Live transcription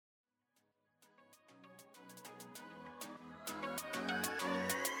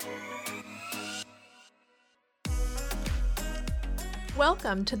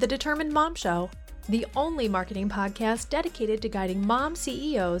Welcome to the Determined Mom Show, the only marketing podcast dedicated to guiding mom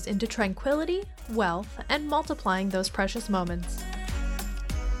CEOs into tranquility, wealth, and multiplying those precious moments.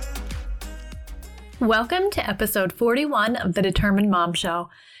 Welcome to episode 41 of the Determined Mom Show.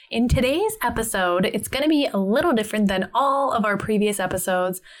 In today's episode, it's going to be a little different than all of our previous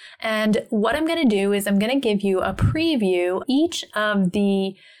episodes. And what I'm going to do is I'm going to give you a preview each of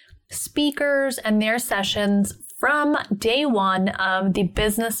the speakers and their sessions from day one of the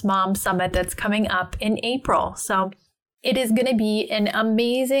Business Mom Summit that's coming up in April. So it is going to be an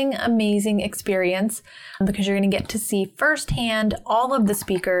amazing, amazing experience because you're going to get to see firsthand all of the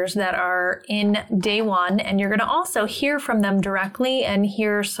speakers that are in day one. And you're going to also hear from them directly and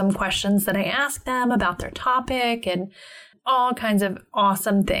hear some questions that I ask them about their topic and all kinds of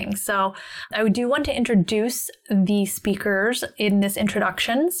awesome things. So I do want to introduce the speakers in this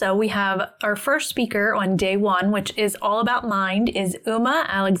introduction. So we have our first speaker on day one, which is all about mind, is Uma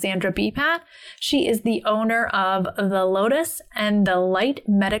Alexandra Bipat. She is the owner of the Lotus and the Light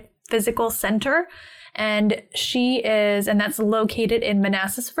Metaphysical Center. And that's located in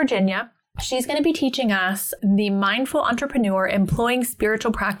Manassas, Virginia. She's going to be teaching us the mindful entrepreneur employing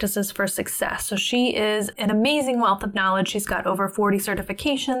spiritual practices for success. So she is an amazing wealth of knowledge. She's got over 40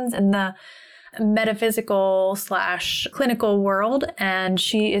 certifications in the metaphysical/clinical world, and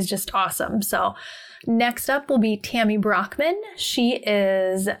she is just awesome. So next up will be Tammy Brockman. She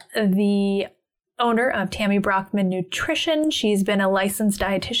is the owner of Tammy Brockman Nutrition. She's been a licensed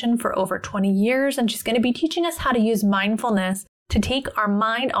dietitian for over 20 years, and she's going to be teaching us how to use mindfulness to take our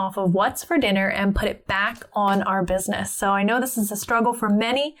mind off of what's for dinner and put it back on our business. So I know this is a struggle for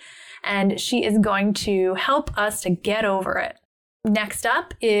many, and she is going to help us to get over it. Next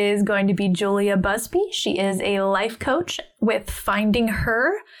up is going to be Julia Busby. She is a life coach with Finding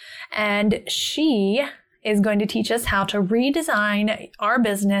Her, and she is going to teach us how to redesign our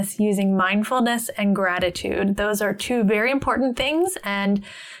business using mindfulness and gratitude. Those are two very important things, and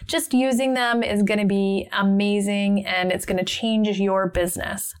just using them is going to be amazing, and it's going to change your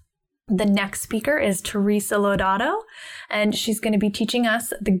business. The next speaker is Teresa Lodato, and she's going to be teaching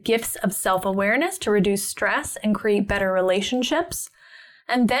us the gifts of self-awareness to reduce stress and create better relationships.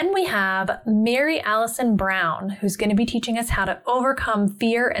 And then we have Mary Allison Brown, who's going to be teaching us how to overcome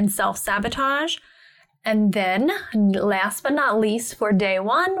fear and self-sabotage. And then, last but not least, for day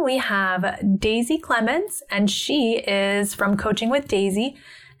one, we have Daisy Clements, and she is from Coaching with Daisy,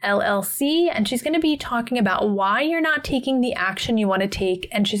 LLC, and she's going to be talking about why you're not taking the action you want to take,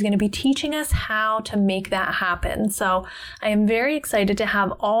 and she's going to be teaching us how to make that happen. So I am very excited to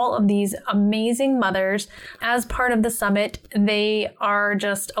have all of these amazing mothers as part of the summit. They are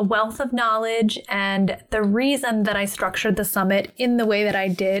just a wealth of knowledge, and the reason that I structured the summit in the way that I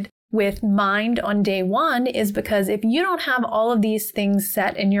did with mind on day one is because if you don't have all of these things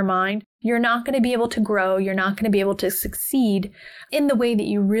set in your mind, you're not going to be able to grow. You're not going to be able to succeed in the way that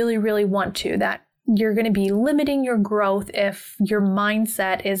you really, really want to. That you're going to be limiting your growth if your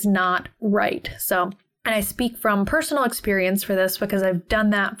mindset is not right. And I speak from personal experience for this because I've done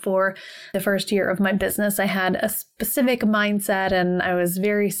that for the first year of my business. I had a specific mindset and I was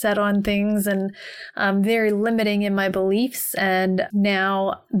very set on things and very limiting in my beliefs. And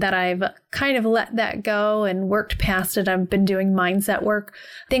now that I've kind of let that go and worked past it, I've been doing mindset work.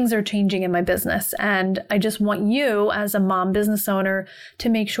 Things are changing in my business. And I just want you as a mom business owner to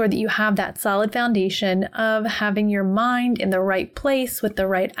make sure that you have that solid foundation of having your mind in the right place with the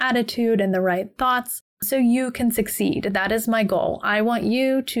right attitude and the right thoughts, so you can succeed. That is my goal. I want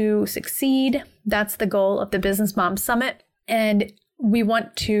you to succeed. That's the goal of the Business Mom Summit. And we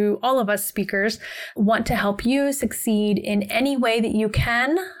want to, all of us speakers, want to help you succeed in any way that you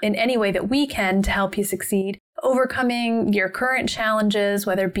can, in any way that we can to help you succeed, overcoming your current challenges,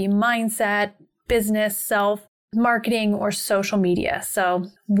 whether it be mindset, business, self, marketing, or social media. So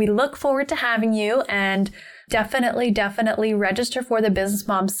we look forward to having you, and definitely register for the Business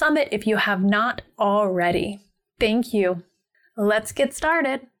Mom Summit if you have not already. Thank you. Let's get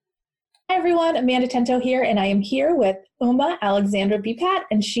started. Hi everyone, Amanda Tento here, and I am here with Uma Alexandra Bipat,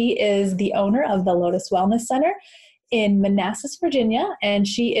 and she is the owner of the Lotus Wellness Center in Manassas, Virginia, and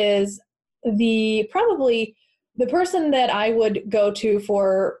she is probably the person that I would go to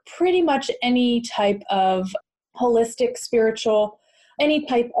for pretty much any type of holistic, spiritual, any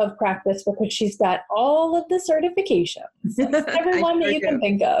type of practice, because she's got all of the certifications. Everyone that you can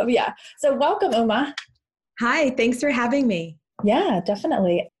think of. Yeah. So welcome, Uma. Hi, thanks for having me. Yeah,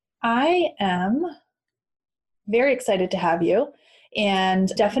 definitely. I am very excited to have you and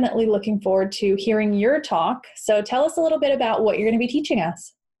definitely looking forward to hearing your talk. So tell us a little bit about what you're going to be teaching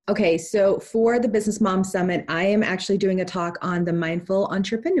us. Okay, so for the Business Mom Summit, I am actually doing a talk on the mindful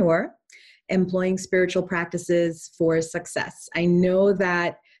entrepreneur, employing spiritual practices for success. I know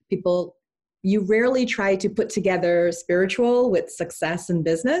that you rarely try to put together spiritual with success in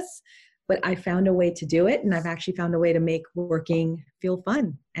business, but I found a way to do it. And I've actually found a way to make working feel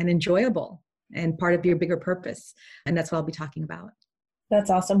fun and enjoyable and part of your bigger purpose. And that's what I'll be talking about. That's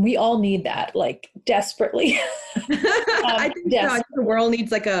awesome. We all need that, like, desperately. I think the world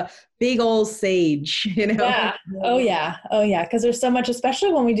needs like a big old sage, Yeah. Oh, yeah. Oh, yeah. Because there's so much,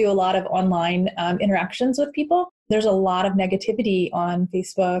 especially when we do a lot of online interactions with people. There's a lot of negativity on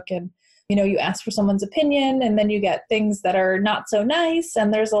Facebook, and you ask for someone's opinion and then you get things that are not so nice.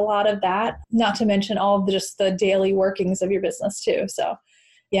 And there's a lot of that, not to mention all of just the daily workings of your business too. So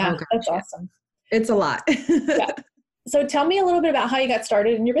yeah, that's awesome. It's a lot. Yeah. So tell me a little bit about how you got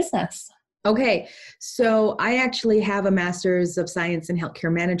started in your business. Okay. So I actually have a master's of science in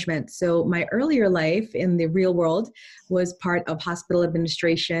healthcare management. So my earlier life in the real world was part of hospital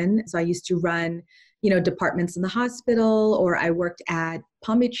administration. So I used to run, departments in the hospital, or I worked at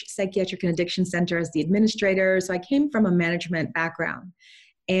Palm Beach Psychiatric and Addiction Center as the administrator. So I came from a management background.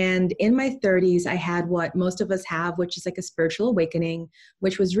 And in my 30s, I had what most of us have, which is like a spiritual awakening,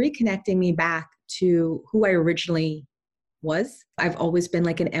 which was reconnecting me back to who I originally was. I've always been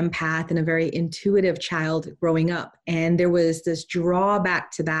like an empath and a very intuitive child growing up. And there was this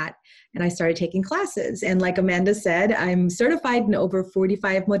drawback to that. And I started taking classes. And like Amanda said, I'm certified in over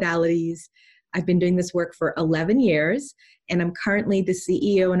 45 modalities. I've been doing this work for 11 years. And I'm currently the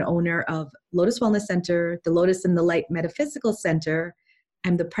CEO and owner of Lotus Wellness Center, the Lotus and the Light Metaphysical Center.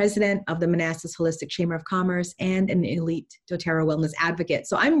 I'm the president of the Manassas Holistic Chamber of Commerce and an elite doTERRA wellness advocate.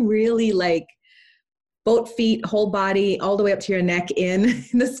 So I'm really like both feet, whole body, all the way up to your neck in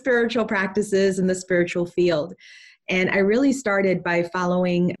the spiritual practices and the spiritual field. And I really started by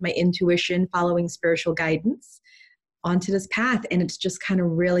following my intuition, following spiritual guidance onto this path. And it's just kind of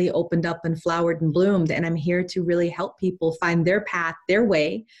really opened up and flowered and bloomed. And I'm here to really help people find their path, their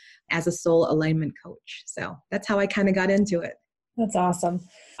way as a soul alignment coach. So that's how I kind of got into it. That's awesome.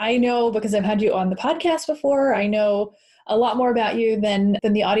 I know, because I've had you on the podcast before, I know a lot more about you than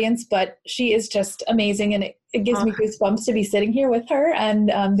the audience, but she is just amazing. And it gives me goosebumps to be sitting here with her and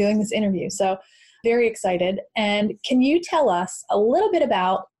doing this interview. So very excited. And can you tell us a little bit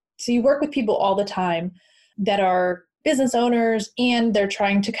about, so you work with people all the time that are business owners and they're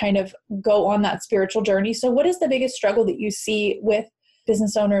trying to kind of go on that spiritual journey. So what is the biggest struggle that you see with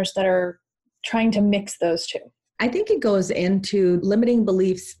business owners that are trying to mix those two? I think it goes into limiting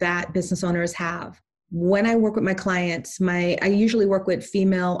beliefs that business owners have. When I work with my clients, I usually work with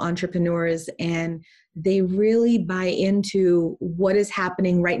female entrepreneurs, and they really buy into what is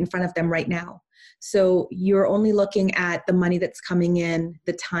happening right in front of them right now. So you're only looking at the money that's coming in,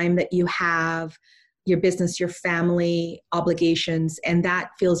 the time that you have, your business, your family obligations, and that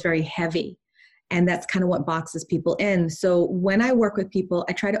feels very heavy. And that's kind of what boxes people in. So when I work with people,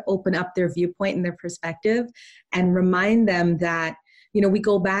 I try to open up their viewpoint and their perspective and remind them that, we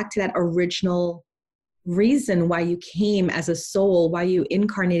go back to that original reason why you came as a soul, why you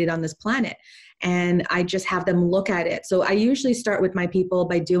incarnated on this planet. And I just have them look at it. So I usually start with my people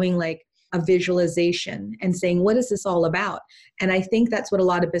by doing like a visualization and saying, what is this all about? And I think that's what a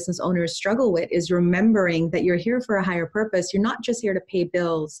lot of business owners struggle with, is remembering that you're here for a higher purpose. You're not just here to pay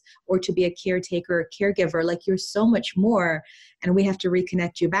bills or to be a caretaker or caregiver. Like, you're so much more. And we have to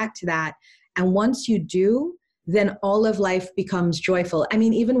reconnect you back to that. And once you do, then all of life becomes joyful. I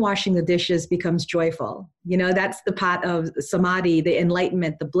mean, even washing the dishes becomes joyful. That's the part of samadhi, the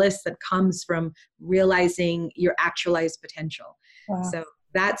enlightenment, the bliss that comes from realizing your actualized potential. Wow. So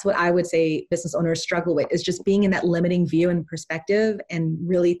that's what I would say business owners struggle with, is just being in that limiting view and perspective and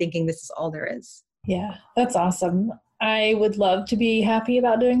really thinking this is all there is. Yeah, that's awesome. I would love to be happy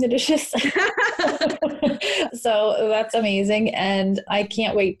about doing the dishes. So that's amazing. And I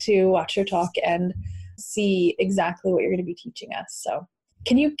can't wait to watch your talk and see exactly what you're going to be teaching us. So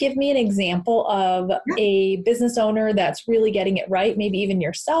can you give me an example of a business owner that's really getting it right? Maybe even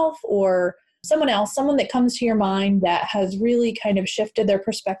yourself or someone else, someone that comes to your mind that has really kind of shifted their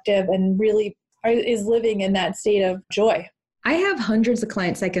perspective and really is living in that state of joy. I have hundreds of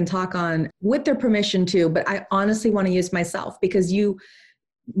clients I can talk on with their permission too, but I honestly want to use myself, because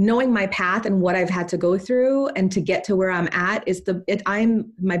knowing my path and what I've had to go through and to get to where I'm at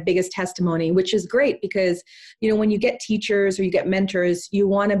I'm my biggest testimony, which is great because, when you get teachers or you get mentors, you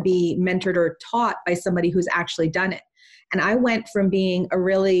want to be mentored or taught by somebody who's actually done it. And I went from being a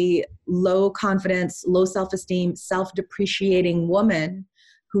really low confidence, low self-esteem, self-depreciating woman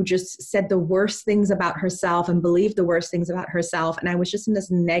who just said the worst things about herself and believed the worst things about herself. And I was just in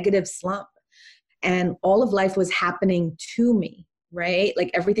this negative slump. And all of life was happening to me, right? Like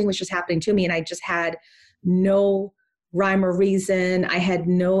everything was just happening to me. And I just had no rhyme or reason. I had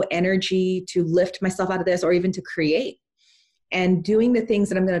no energy to lift myself out of this or even to create. And doing the things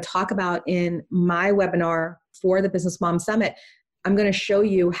that I'm going to talk about in my webinar for the Business Mom Summit, I'm going to show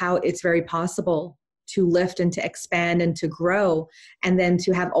you how it's very possible to lift and to expand and to grow, and then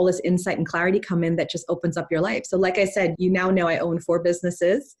to have all this insight and clarity come in that just opens up your life. So like I said, you now know I own 4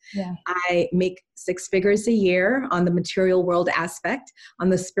 businesses. Yeah. I make 6 figures a year on the material world aspect. On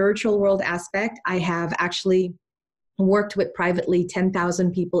the spiritual world aspect, I have actually worked with privately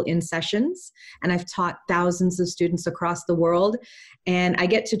 10,000 people in sessions, and I've taught thousands of students across the world. And I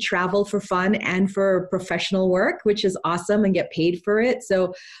get to travel for fun and for professional work, which is awesome, and get paid for it.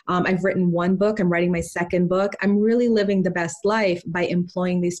 So I've written 1 book. I'm writing my 2nd book. I'm really living the best life by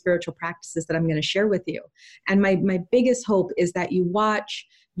employing these spiritual practices that I'm going to share with you. And my biggest hope is that you watch,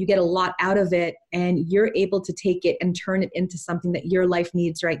 you get a lot out of it, and you're able to take it and turn it into something that your life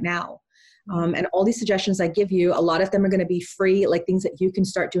needs right now. And all these suggestions I give you, a lot of them are going to be free, like things that you can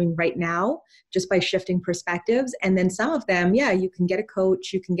start doing right now just by shifting perspectives. And then some of them, yeah, you can get a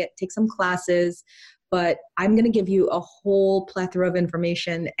coach, you can take some classes, but I'm going to give you a whole plethora of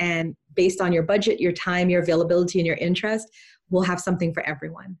information. And based on your budget, your time, your availability, and your interest, we'll have something for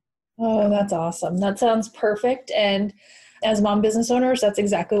everyone. Oh, that's awesome. That sounds perfect. And as mom business owners, that's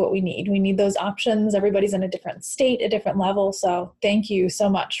exactly what we need. We need those options. Everybody's in a different state, a different level. So thank you so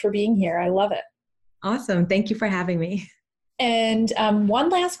much for being here. I love it. Awesome. Thank you for having me. And one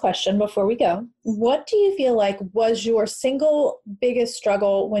last question before we go. What do you feel like was your single biggest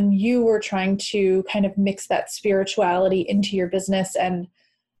struggle when you were trying to kind of mix that spirituality into your business and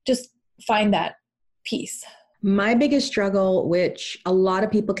just find that peace? My biggest struggle, which a lot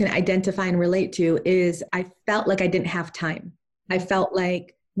of people can identify and relate to, is I felt like I didn't have time. I felt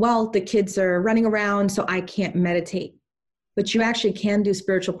like, well, the kids are running around, so I can't meditate. But you actually can do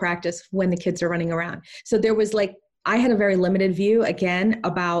spiritual practice when the kids are running around. So there was I had a very limited view, again,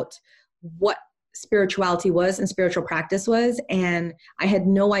 about what spirituality was and spiritual practice was. And I had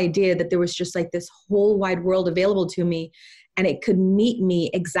no idea that there was just this whole wide world available to me. And it could meet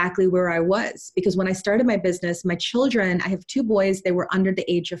me exactly where I was. Because when I started my business, my children, I have 2 boys, they were under the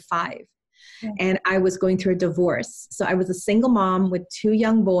age of 5. Yeah. And I was going through a divorce. So I was a single mom with 2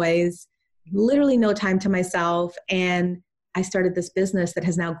 young boys, literally no time to myself. And I started this business that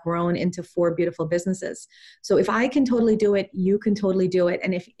has now grown into 4 beautiful businesses. So if I can totally do it, you can totally do it.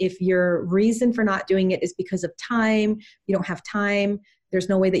 And if your reason for not doing it is because of time, you don't have time, there's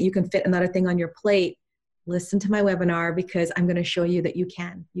no way that you can fit another thing on your plate, listen to my webinar, because I'm going to show you that you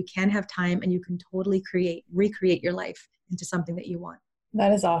can. You can have time, and you can totally recreate your life into something that you want.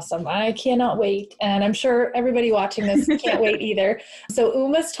 That is awesome. I cannot wait. And I'm sure everybody watching this can't wait either. So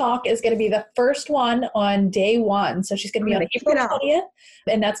Uma's talk is going to be the first one on day 1. So she's going to be on April 20th.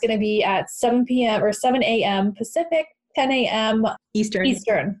 And that's going to be at 7 p.m. or 7 a.m. Pacific, 10 a.m.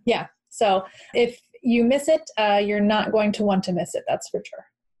 Eastern. Yeah. So if you miss it, you're not going to want to miss it. That's for sure.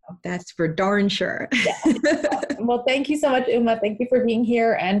 That's for darn sure. Yeah. Awesome. Well, thank you so much, Uma. Thank you for being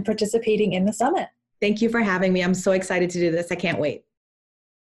here and participating in the summit. Thank you for having me. I'm so excited to do this. I can't wait.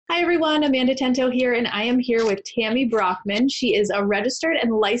 Hi, everyone. Amanda Tento here, and I am here with Tammy Brockman. She is a registered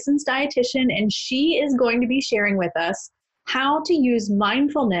and licensed dietitian, and she is going to be sharing with us how to use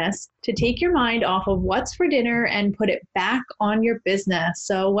mindfulness to take your mind off of what's for dinner and put it back on your business.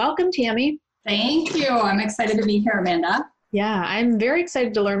 So welcome, Tammy. Thank you. I'm excited to be here, Amanda. Yeah, I'm very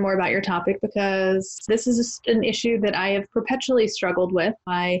excited to learn more about your topic, because this is an issue that I have perpetually struggled with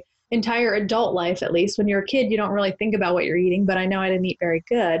my entire adult life. At least when you're a kid, you don't really think about what you're eating, but I know I didn't eat very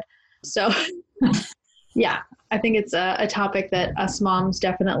good. So yeah, I think it's a topic that us moms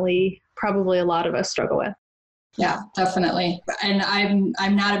definitely, probably a lot of us struggle with. Yeah, definitely. And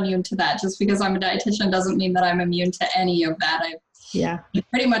I'm not immune to that. Just because I'm a dietitian doesn't mean that I'm immune to any of that. I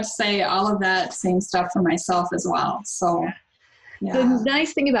pretty much say all of that same stuff for myself as well. So yeah. The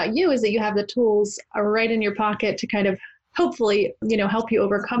nice thing about you is that you have the tools right in your pocket to kind of hopefully, help you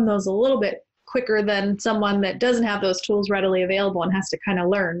overcome those a little bit quicker than someone that doesn't have those tools readily available and has to kind of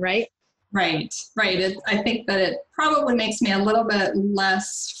learn, right? Right. I think that it probably makes me a little bit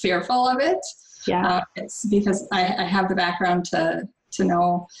less fearful of it. Yeah. It's because I have the background to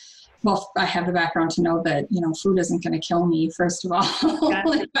know. Well, I have the background to know that, food isn't going to kill me, first of all,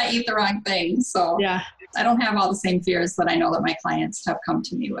 if I eat the wrong thing. So yeah. I don't have all the same fears that I know that my clients have come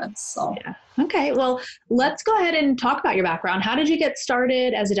to me with. So yeah. Okay. Well, let's go ahead and talk about your background. How did you get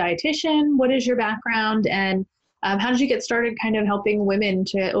started as a dietitian? What is your background? And How did you get started kind of helping women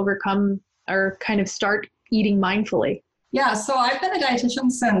to overcome or kind of start eating mindfully? Yeah, so I've been a dietitian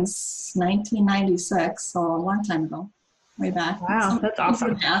since 1996, so a long time ago, way back. Wow, that's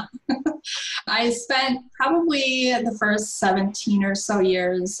awesome. Yeah. I spent probably the first 17 or so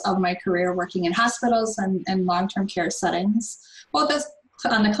years of my career working in hospitals and long-term care settings, both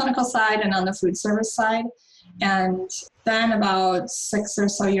on the clinical side and on the food service side. And then about 6 or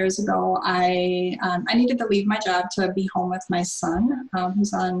so years ago, I needed to leave my job to be home with my son,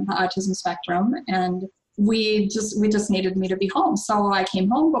 who's on the autism spectrum, and we just needed me to be home. So I came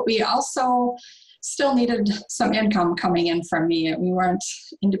home, but we also still needed some income coming in from me. We weren't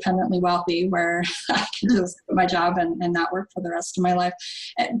independently wealthy where I could just quit my job and not work for the rest of my life.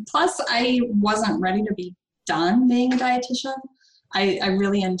 And plus, I wasn't ready to be done being a dietitian. I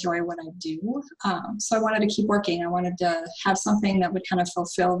really enjoy what I do. So I wanted to keep working. I wanted to have something that would kind of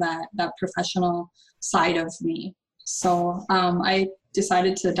fulfill that professional side of me. So I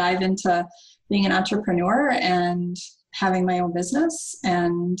decided to dive into being an entrepreneur and having my own business.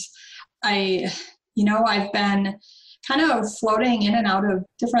 And I've been kind of floating in and out of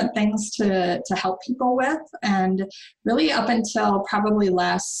different things to help people with. And really up until probably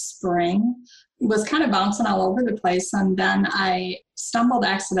last spring, was kind of bouncing all over the place. And then I stumbled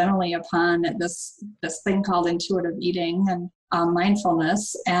accidentally upon this thing called intuitive eating and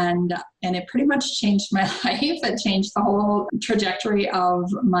mindfulness. And it pretty much changed my life. It changed the whole trajectory of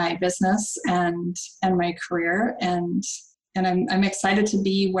my business and my career. And I'm excited to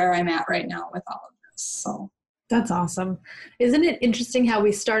be where I'm at right now with all of this. So that's awesome. Isn't it interesting how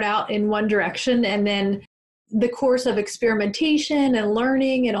we start out in one direction and then the course of experimentation and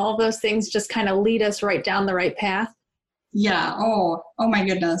learning and all those things just kind of lead us right down the right path? Yeah. Oh my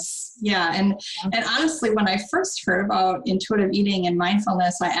goodness. Yeah. And honestly, when I first heard about intuitive eating and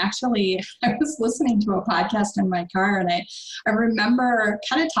mindfulness, I was listening to a podcast in my car, and I remember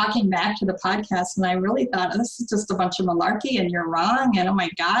kind of talking back to the podcast, and I really thought, this is just a bunch of malarkey and you're wrong. And oh my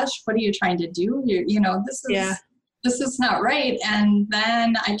gosh, what are you trying to do? This is not right. And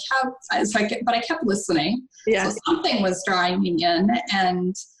then I kept listening. Yeah. So something was drawing me in.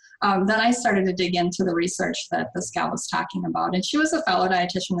 And then I started to dig into the research that this gal was talking about. And she was a fellow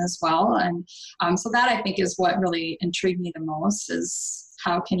dietitian as well. And so that I think is what really intrigued me the most, is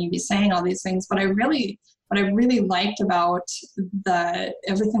how can you be saying all these things? But what I really liked about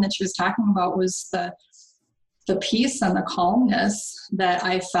everything that she was talking about was the peace and the calmness that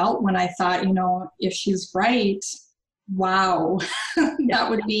I felt when I thought, if she's right, wow, that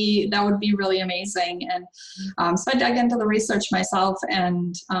would be really amazing. And so I dug into the research myself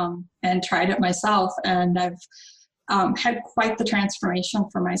and tried it myself. And I've had quite the transformation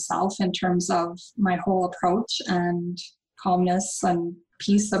for myself in terms of my whole approach and calmness and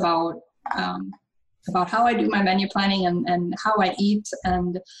peace about how I do my menu planning and how I eat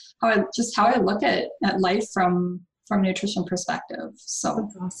and how I look at life from nutrition perspective. So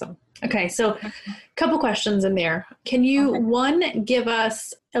that's awesome. Okay. So a couple questions in there. Can you, one, give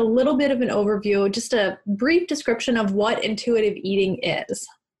us a little bit of an overview, just a brief description of what intuitive eating is?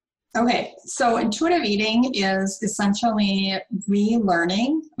 Okay. So intuitive eating is essentially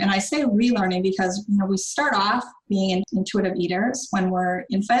relearning. And I say relearning because, we start off being intuitive eaters when we're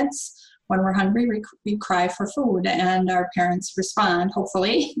infants. When we're hungry, we cry for food and our parents respond,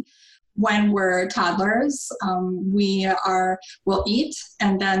 hopefully. When we're toddlers, we'll eat,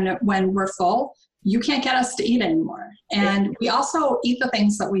 and then when we're full, you can't get us to eat anymore. And we also eat the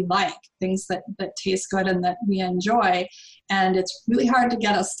things that we like, things that taste good and that we enjoy. And it's really hard to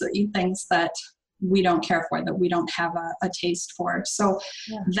get us to eat things that we don't care for, that we don't have a taste for. So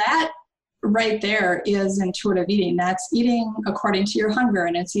that right there is intuitive eating. That's eating according to your hunger,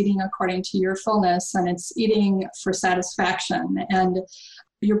 and it's eating according to your fullness, and it's eating for satisfaction. And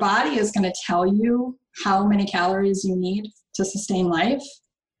your body is going to tell you how many calories you need to sustain life.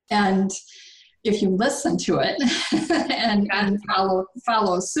 And if you listen to it and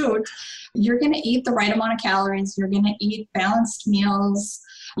follow suit, you're going to eat the right amount of calories. You're going to eat balanced meals.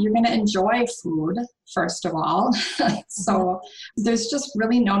 You're going to enjoy food, first of all. So there's just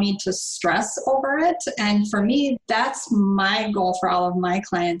really no need to stress over it. And for me, that's my goal for all of my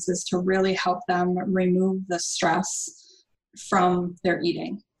clients, is to really help them remove the stress from their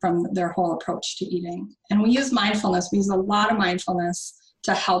eating, from their whole approach to eating. And we use mindfulness. We use a lot of mindfulness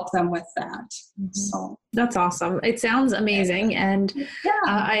to help them with that. So that's awesome. It sounds amazing. And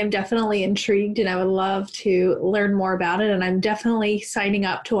I am definitely intrigued, and I would love to learn more about it. And I'm definitely signing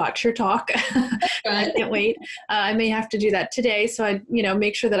up to watch your talk. I can't wait. I may have to do that today. So I,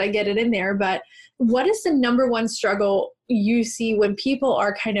 make sure that I get it in there. But what is the number one struggle you see when people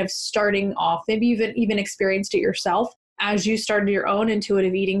are kind of starting off? Maybe you've even experienced it yourself as you started your own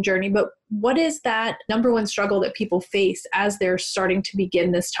intuitive eating journey, but what is that number one struggle that people face as they're starting to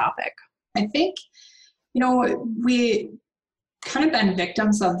begin this topic? I think, we kind of been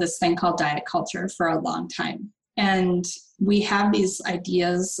victims of this thing called diet culture for a long time. And we have these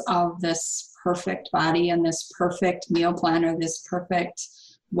ideas of this perfect body and this perfect meal plan or this perfect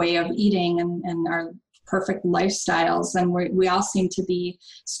way of eating and our perfect lifestyles. And we all seem to be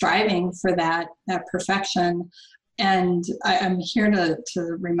striving for that perfection. And I'm here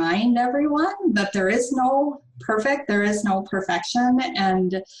to remind everyone that there is no perfect, there is no perfection.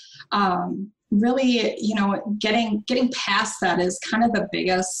 And really, getting past that is kind of the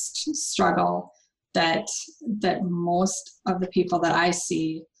biggest struggle that most of the people that I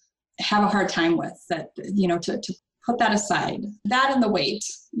see have a hard time with, that, to put that aside. That and the weight,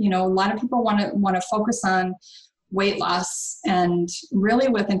 a lot of people want to focus on weight loss, and really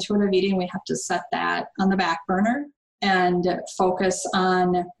with intuitive eating, we have to set that on the back burner and focus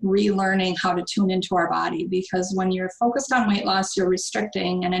on relearning how to tune into our body. Because when you're focused on weight loss, you're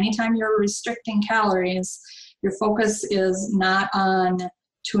restricting, and anytime you're restricting calories, your focus is not on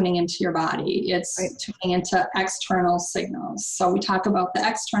tuning into your body. It's tuning into external signals. So we talk about the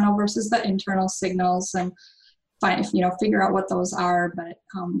external versus the internal signals, and figure out what those are. But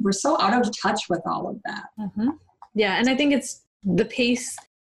we're so out of touch with all of that. Mm-hmm. Yeah. And I think it's the pace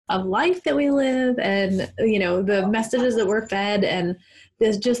of life that we live, and, the messages that we're fed, and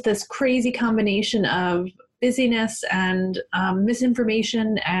there's just this crazy combination of busyness and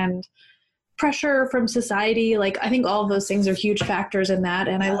misinformation and pressure from society. Like, I think all of those things are huge factors in that.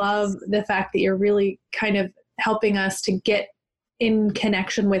 And I love the fact that you're really kind of helping us to get in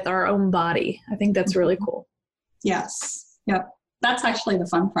connection with our own body. I think that's really cool. Yes. Yep. That's actually the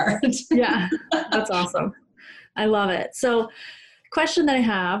fun part. Yeah. That's awesome. I love it. So, question that I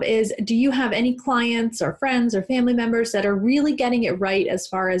have is, do you have any clients or friends or family members that are really getting it right as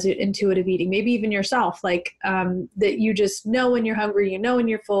far as intuitive eating? Maybe even yourself, like that you just know when you're hungry, when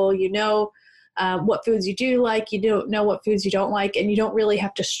you're full, what foods you do like, you don't know what foods you don't like, and you don't really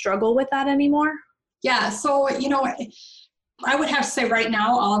have to struggle with that anymore? Yeah. So, I would have to say right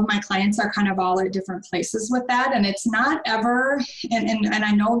now, all of my clients are kind of all at different places with that. And it's not ever, and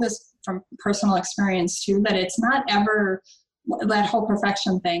I know this from personal experience too, that it's not ever that whole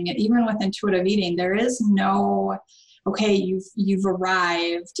perfection thing. And even with intuitive eating, there is no, okay, you've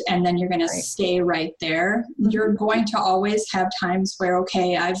arrived and then you're going to stay right there. Mm-hmm. You're going to always have times where,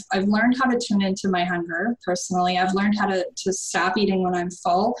 okay, I've learned how to tune into my hunger personally. I've learned how to stop eating when I'm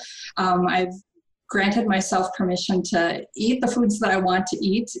full. I've granted myself permission to eat the foods that I want to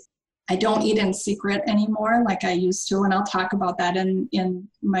eat. I don't eat in secret anymore like I used to, and I'll talk about that in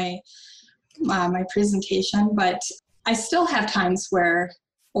my presentation. But I still have times where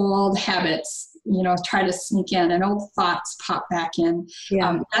old habits, try to sneak in, and old thoughts pop back in.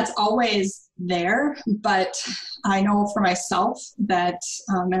 Yeah. That's always there, but I know for myself that,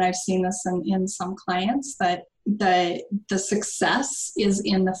 and I've seen this in some clients, that the success is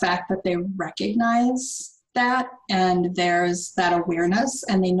in the fact that they recognize that, and there's that awareness,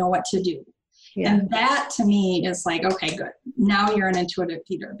 and they know what to do. Yeah. And that to me is like, okay, good. Now you're an intuitive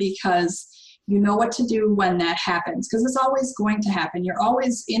eater, because you know what to do when that happens, because it's always going to happen. You're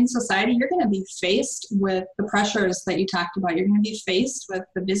always in society. You're going to be faced with the pressures that you talked about. You're going to be faced with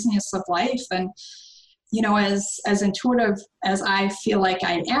the busyness of life. And, as intuitive as I feel like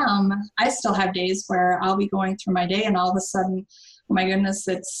I am, I still have days where I'll be going through my day and all of a sudden, oh my goodness,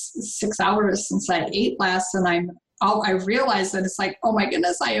 it's 6 hours since I ate last. And I realize that it's like, oh my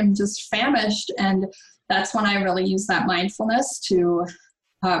goodness, I am just famished. And that's when I really use that mindfulness to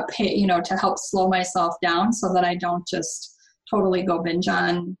to help slow myself down so that I don't just totally go binge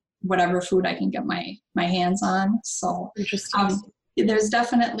on whatever food I can get my hands on. So there's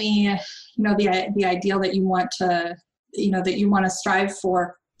definitely, the ideal that you want to strive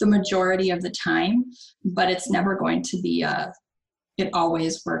for the majority of the time, but it's never going to be it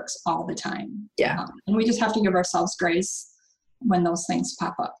always works all the time. Yeah. And we just have to give ourselves grace when those things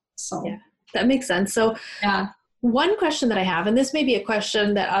pop up. So yeah, that makes sense. So yeah. One question that I have, and this may be a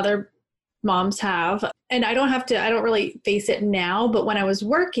question that other moms have. And I don't really face it now, but when I was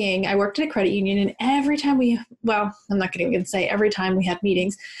working, I worked at a credit union, and every time I'm not going to say every time we had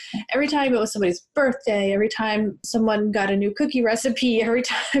meetings, every time it was somebody's birthday, every time someone got a new cookie recipe, every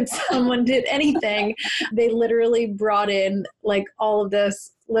time someone did anything, they literally brought in like all of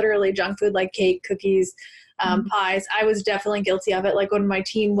this literally junk food, like cake, cookies, pies. I was definitely guilty of it. Like when my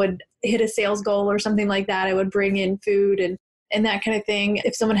team would hit a sales goal or something like that, I would bring in food and that kind of thing.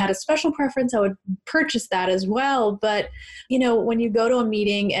 If someone had a special preference, I would purchase that as well. But, when you go to a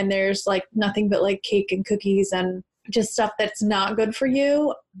meeting and there's like nothing but like cake and cookies and just stuff that's not good for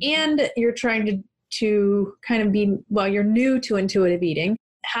you, and you're trying to kind of you're new to intuitive eating,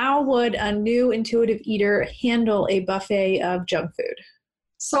 how would a new intuitive eater handle a buffet of junk food?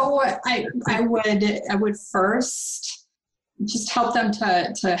 So I would first just help them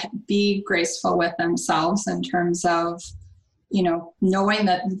to be graceful with themselves in terms of, knowing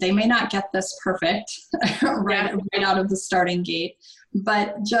that they may not get this perfect right out of the starting gate.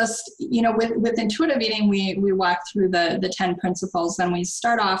 But just, with intuitive eating, we walk through the 10 principles, and we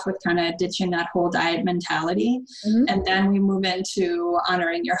start off with kind of ditching that whole diet mentality. Mm-hmm. And then we move into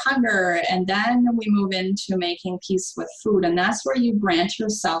honoring your hunger. And then we move into making peace with food. And that's where you grant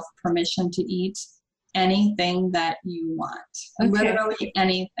yourself permission to eat anything that you want, literally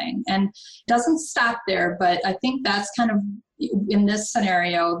anything. And it doesn't stop there, but I think that's kind of, in this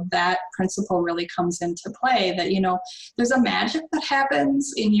scenario, that principle really comes into play, that, there's a magic that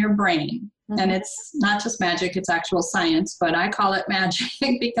happens in your brain. Mm-hmm. And it's not just magic, it's actual science, but I call it magic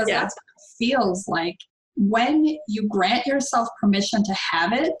because that's what it feels like. When you grant yourself permission to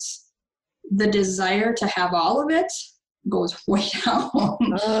have it, the desire to have all of it goes way down.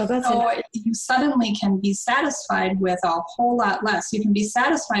 So you suddenly can be satisfied with a whole lot less. You can be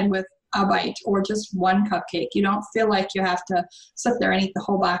satisfied with a bite or just one cupcake. You don't feel like you have to sit there and eat the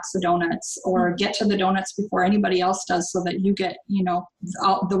whole box of donuts or get to the donuts before anybody else does so that you get,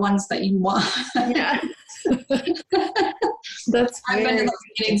 all the ones that you want. Yeah. I've been to those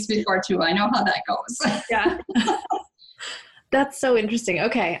meetings before too. I know how that goes. Yeah. That's so interesting.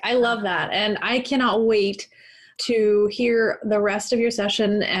 Okay. I love that. And I cannot wait to hear the rest of your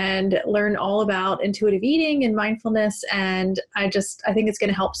session and learn all about intuitive eating and mindfulness. And I think it's going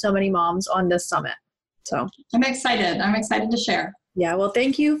to help so many moms on this summit. So I'm excited to share. Yeah. Well,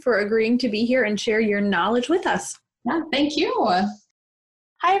 thank you for agreeing to be here and share your knowledge with us. Yeah. Thank you.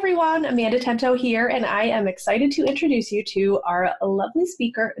 Hi, everyone. Amanda Tento here, and I am excited to introduce you to our lovely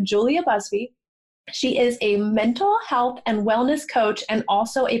speaker, Julia Busby. She is a mental health and wellness coach and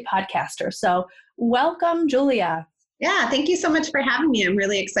also a podcaster. So welcome, Julia. Yeah, thank you so much for having me. I'm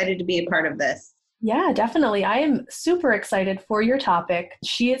really excited to be a part of this. Yeah, definitely. I am super excited for your topic.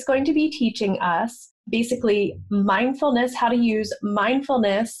 She is going to be teaching us basically mindfulness, how to use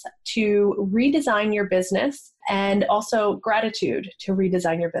mindfulness to redesign your business, and also gratitude to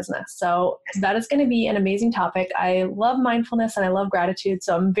redesign your business. So that is going to be an amazing topic. I love mindfulness and I love gratitude.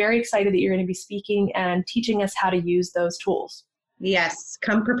 So I'm very excited that you're going to be speaking and teaching us how to use those tools. Yes,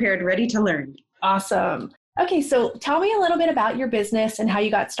 come prepared, ready to learn. Awesome. Okay, so tell me a little bit about your business and how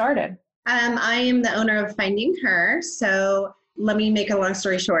you got started. I am the owner of Finding Her. So let me make a long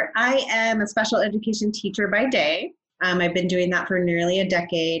story short. I am a special education teacher by day. I've been doing that for nearly a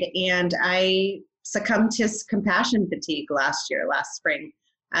decade, and I succumbed to compassion fatigue last spring,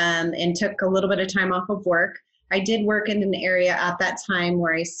 and took a little bit of time off of work. I did work in an area at that time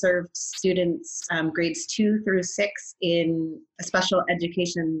where I served students grades 2 through 6 in a special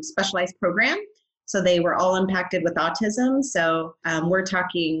education specialized program. So they were all impacted with autism. So we're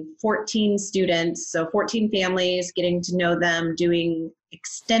talking 14 students, so 14 families, getting to know them, doing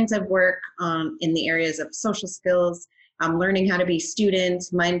extensive work in the areas of social skills, learning how to be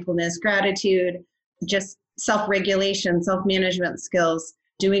students, mindfulness, gratitude, just self-regulation, self-management skills,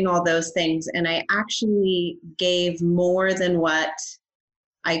 doing all those things. And I actually gave more than what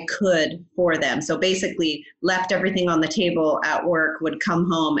I could for them. So basically left everything on the table at work, would come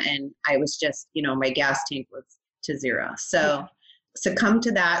home, and I was just, my gas tank was to zero. So succumb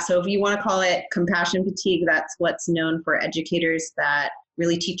to that. So if you want to call it compassion fatigue, that's what's known for educators that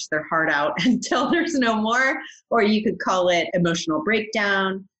really teach their heart out until there's no more. Or you could call it emotional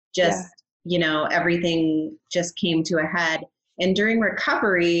breakdown, everything just came to a head. And during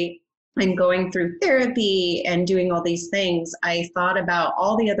recovery and going through therapy and doing all these things, I thought about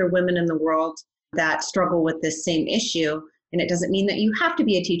all the other women in the world that struggle with this same issue. And it doesn't mean that you have to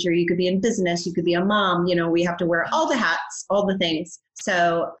be a teacher. You could be in business. You could be a mom. We have to wear all the hats, all the things.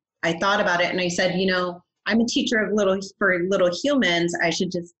 So I thought about it and I said, I'm a teacher for little humans. I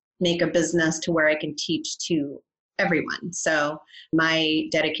should just make a business to where I can teach to everyone. So my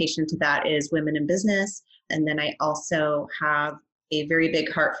dedication to that is women in business. And then I also have a very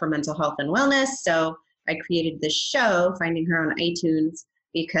big heart for mental health and wellness. So I created this show, Finding Her, on iTunes,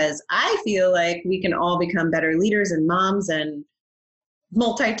 because I feel like we can all become better leaders and moms and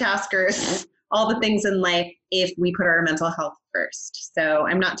multitaskers, all the things in life, if we put our mental health first. So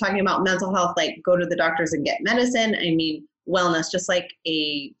I'm not talking about mental health like go to the doctors and get medicine. I mean wellness, just like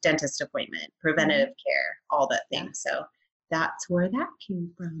a dentist appointment, preventive care, all that things. So that's where that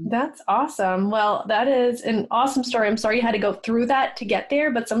came from. That's awesome. Well, that is an awesome story. I'm sorry you had to go through that to get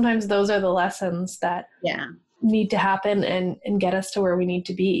there, but sometimes those are the lessons that need to happen and get us to where we need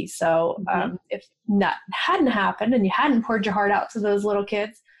to be. So if that hadn't happened and you hadn't poured your heart out to those little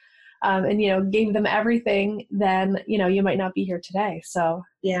kids and, gave them everything, then, you might not be here today. So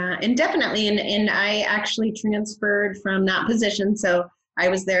yeah, and definitely. And I actually transferred from that position. So I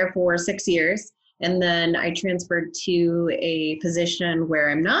was there for 6 years. And then I transferred to a position where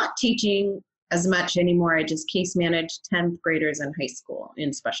I'm not teaching as much anymore. I just case manage 10th graders in high school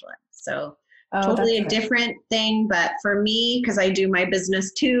in special ed. So totally a different thing. But for me, because I do my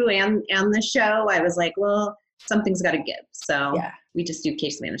business too and the show, I was like, well, something's got to give. So we just do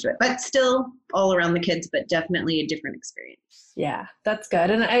case management, but still all around the kids, but definitely a different experience. Yeah, that's good.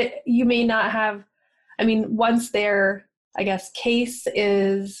 And you may not have, once their, case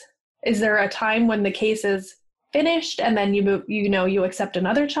is there a time when the case is finished and then you move, you accept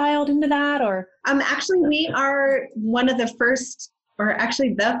another child into that, or? Actually, we are one of the first, or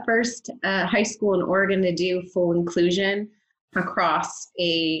actually the first high school in Oregon to do full inclusion across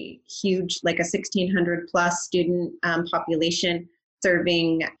a huge, like a 1,600 plus student population,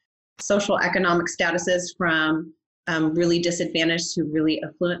 serving social economic statuses from really disadvantaged to really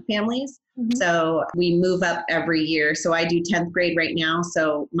affluent families. Mm-hmm. So we move up every year. So I do 10th grade right now.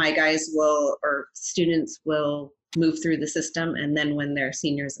 So my students will move through the system. And then when they're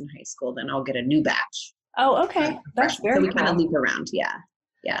seniors in high school, then I'll get a new batch. Oh, okay. That's very cool. So we kind of loop around. Yeah.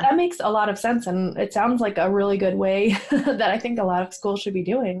 Yeah. That makes a lot of sense. And it sounds like a really good way that I think a lot of schools should be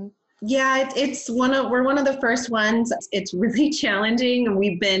doing. Yeah, we're one of the first ones. It's really challenging. And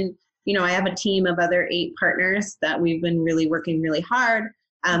we've been, I have a team of other 8 partners that we've been really working really hard.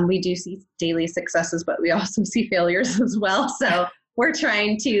 We do see daily successes, but we also see failures as well. So we're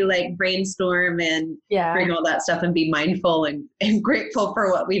trying to brainstorm and bring all that stuff and be mindful and grateful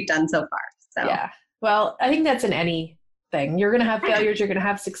for what we've done so far. So yeah, well, I think that's in anything. You're going to have failures, you're going to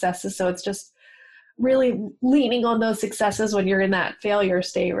have successes. So it's just really leaning on those successes when you're in that failure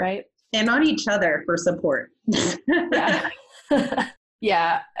state, right? And on each other for support. Yeah.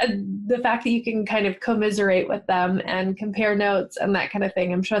 Yeah. The fact that you can kind of commiserate with them and compare notes and that kind of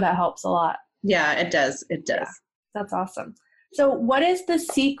thing, I'm sure that helps a lot. Yeah, it does. It does. Yeah, that's awesome. So what is the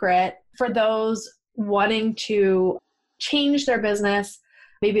secret for those wanting to change their business?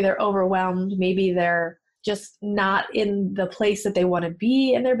 Maybe they're overwhelmed. Maybe they're just not in the place that they want to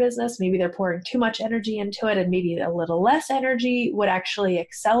be in their business. Maybe they're pouring too much energy into it and maybe a little less energy would actually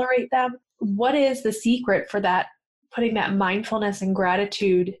accelerate them. What is the secret for that, putting that mindfulness and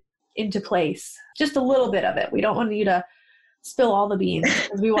gratitude into place? Just a little bit of it. We don't want you to spill all the beans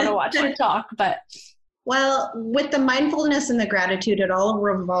because we want to watch you talk, but. Well, with the mindfulness and the gratitude, it all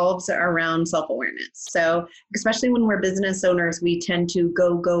revolves around self-awareness. So especially when we're business owners, we tend to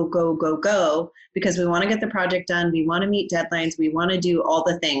go, go, go, go, go, because we want to get the project done. We want to meet deadlines. We want to do all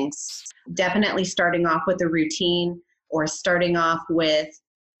the things. Definitely starting off with a routine, or starting off with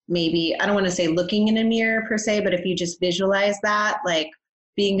maybe, I don't want to say looking in a mirror per se, but if you just visualize that, like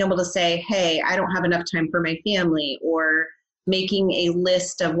being able to say, hey, I don't have enough time for my family, or making a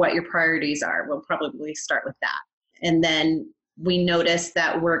list of what your priorities are. We'll probably start with that. And then we notice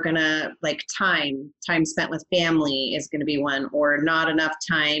that we're going to time spent with family is going to be one, or not enough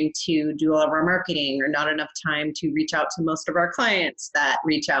time to do all of our marketing, or not enough time to reach out to most of our clients that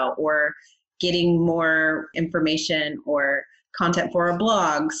reach out, or getting more information or content for our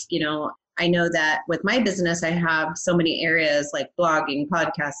blogs. I know that with my business, I have so many areas like blogging,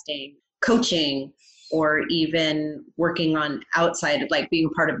 podcasting, coaching, or even working on outside, like being a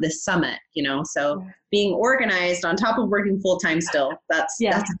part of this summit, so being organized on top of working full-time still, that's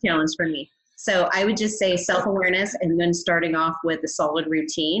a challenge for me. So I would just say self-awareness, and then starting off with a solid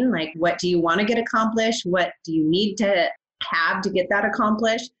routine. Like, what do you want to get accomplished? What do you need to have to get that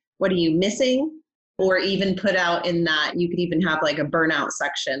accomplished? What are you missing? Or even put out in that, you could even have like a burnout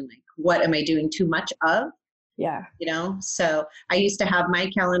section. Like, what am I doing too much of? Yeah. So I used to have my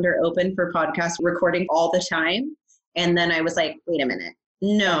calendar open for podcast recording all the time. And then I was like, wait a minute,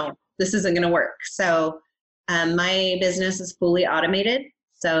 no, this isn't going to work. So my business is fully automated.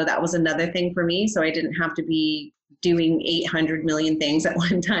 So that was another thing for me. So I didn't have to be doing 800 million things at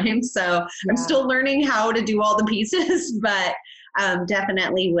one time. So I'm still learning how to do all the pieces, but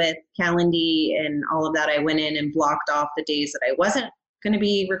definitely with Calendly and all of that, I went in and blocked off the days that I wasn't going to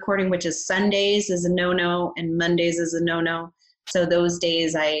be recording, which is Sundays is a no-no and Mondays is a no-no. So those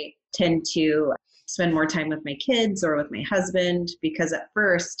days I tend to spend more time with my kids or with my husband, because at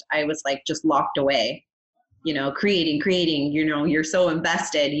first I was like just locked away, creating, you're so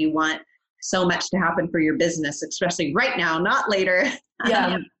invested. You want so much to happen for your business, especially right now, not later.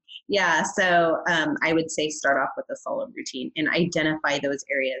 So I would say start off with a solid routine and identify those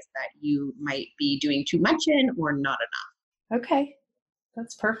areas that you might be doing too much in or not enough. Okay,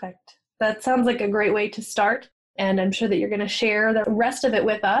 that's perfect. That sounds like a great way to start. And I'm sure that you're going to share the rest of it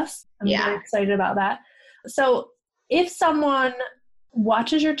with us. I'm very excited about that. So if someone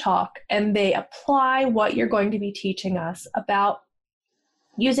watches your talk and they apply what you're going to be teaching us about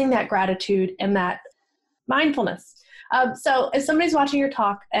using that gratitude and that mindfulness. So if somebody's watching your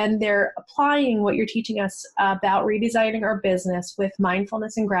talk and they're applying what you're teaching us about redesigning our business with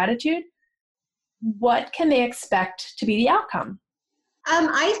mindfulness and gratitude, what can they expect to be the outcome?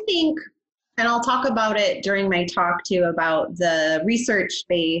 I think, and I'll talk about it during my talk too, about the research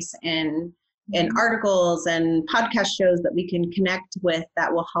space and articles and podcast shows that we can connect with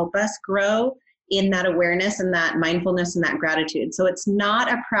that will help us grow in that awareness and that mindfulness and that gratitude. So it's not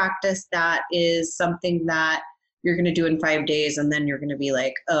a practice that is something that you're going to do in 5 days and then you're going to be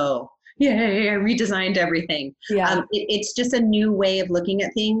like, oh, yay, I redesigned everything. It's just a new way of looking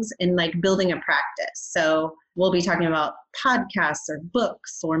at things and like building a practice. So we'll be talking about podcasts or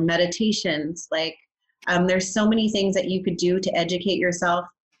books or meditations. Like there's so many things that you could do to educate yourself.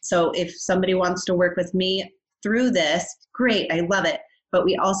 So if somebody wants to work with me through this, great, I love it. But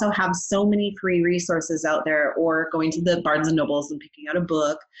we also have so many free resources out there, or going to the Barnes and Nobles and picking out a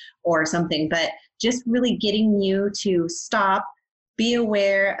book or something. But just really getting you to stop, be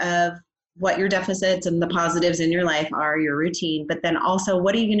aware of what your deficits and the positives in your life are, your routine, but then also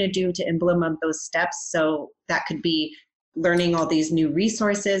what are you going to do to implement those steps? So that could be learning all these new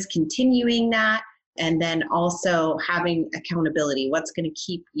resources, continuing that, and then also having accountability. What's going to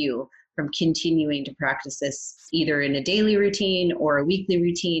keep you from continuing to practice this either in a daily routine or a weekly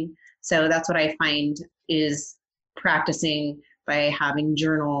routine? So that's what I find is practicing by having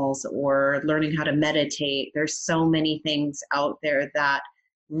journals or learning how to meditate. There's so many things out there that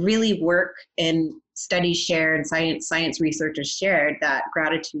really work, and studies shared, science research has shared that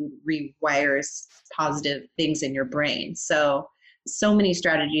gratitude rewires positive things in your brain. So many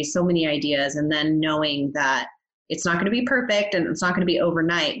strategies, so many ideas, and then knowing that it's not going to be perfect and it's not going to be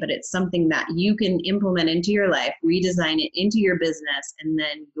overnight, but it's something that you can implement into your life, redesign it into your business, and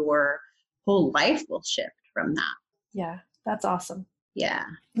then your whole life will shift from that. Yeah, that's awesome. Yeah.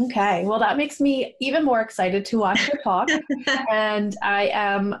 Okay. Well, that makes me even more excited to watch your talk. And I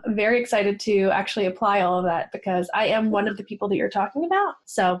am very excited to actually apply all of that, because I am one of the people that you're talking about.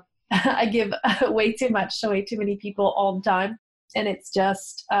 So I give way too much to way too many people all the time. And it's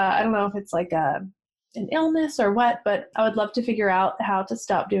just, I don't know if it's like an illness or what, but I would love to figure out how to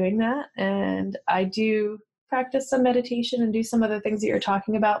stop doing that. And I do practice some meditation and do some other things that you're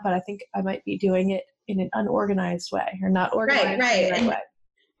talking about, but I think I might be doing it in an unorganized way, or not organized in the right way.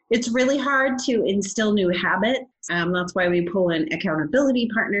 It's really hard to instill new habits. That's why we pull in accountability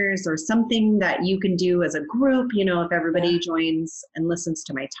partners or something that you can do as a group. If everybody joins and listens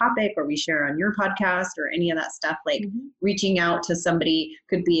to my topic, or we share on your podcast or any of that stuff, like reaching out to somebody,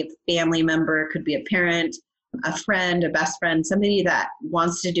 could be a family member, could be a parent, a friend, a best friend, somebody that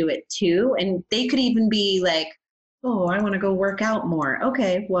wants to do it too. And they could even be like, oh, I want to go work out more.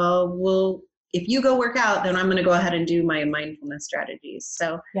 Okay, well, if you go work out, then I'm going to go ahead and do my mindfulness strategies.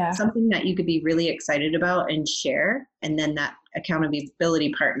 So something that you could be really excited about and share. And then that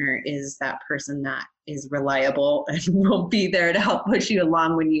accountability partner is that person that is reliable and will be there to help push you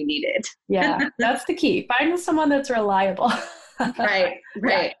along when you need it. Yeah, that's the key. Find someone that's reliable. Right.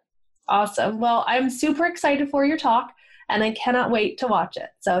 Yeah. Awesome. Well, I'm super excited for your talk, and I cannot wait to watch it.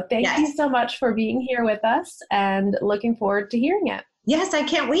 So thank you so much for being here with us, and looking forward to hearing it. Yes, I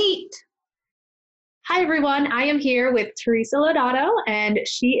can't wait. Hi, everyone. I am here with Teresa Lodato, and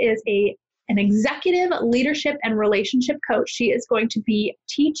she is an executive leadership and relationship coach. She is going to be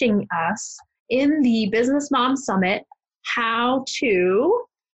teaching us in the Business Mom Summit how to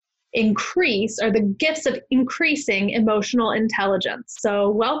increase, or the gifts of increasing emotional intelligence. So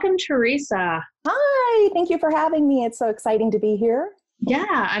welcome, Teresa. Hi, thank you for having me. It's so exciting to be here.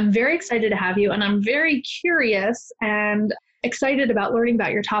 Yeah, I'm very excited to have you, and I'm very curious and excited about learning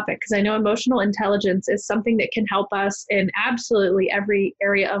about your topic, because I know emotional intelligence is something that can help us in absolutely every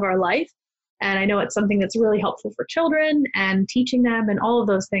area of our life. And I know it's something that's really helpful for children and teaching them and all of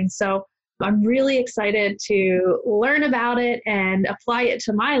those things. So I'm really excited to learn about it and apply it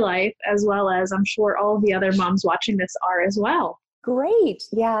to my life, as well as I'm sure all of the other moms watching this are as well. Great.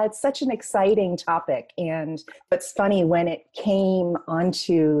 Yeah, it's such an exciting topic. And it's funny, when it came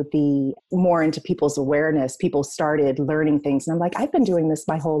onto more into people's awareness, people started learning things. And I'm like, I've been doing this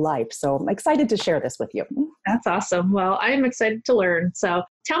my whole life. So I'm excited to share this with you. That's awesome. Well, I am excited to learn. So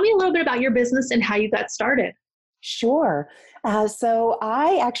tell me a little bit about your business and how you got started. Sure. So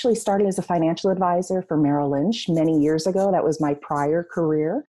I actually started as a financial advisor for Merrill Lynch many years ago. That was my prior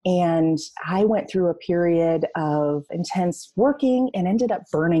career. And I went through a period of intense working and ended up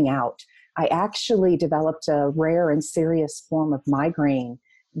burning out. I actually developed a rare and serious form of migraine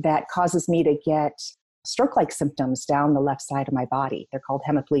that causes me to get stroke-like symptoms down the left side of my body. They're called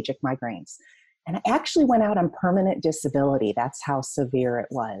hemiplegic migraines. And I actually went out on permanent disability. That's how severe it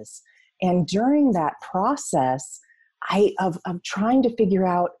was. And during that process, of trying to figure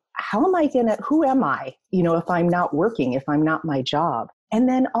out, who am I, if I'm not working, if I'm not my job? And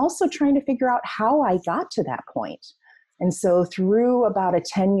then also trying to figure out how I got to that point. And so through about a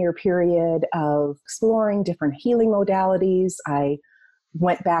 10-year period of exploring different healing modalities, I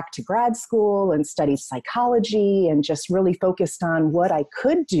went back to grad school and studied psychology and just really focused on what I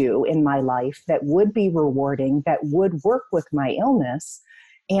could do in my life that would be rewarding, that would work with my illness.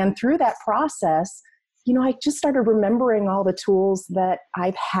 And through that process, I just started remembering all the tools that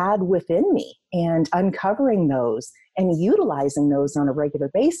I've had within me and uncovering those and utilizing those on a regular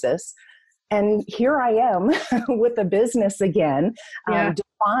basis. And here I am with a business again,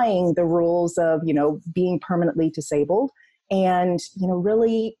 defying the rules of, being permanently disabled and,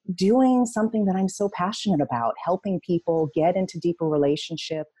 really doing something that I'm so passionate about, helping people get into deeper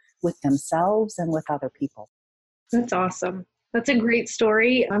relationship with themselves and with other people. That's awesome. That's a great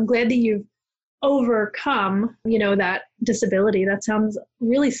story. I'm glad that you've overcome, that disability. That sounds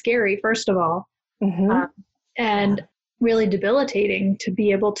really scary, first of all, and really debilitating to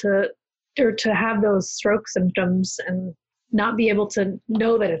be able to have those stroke symptoms and not be able to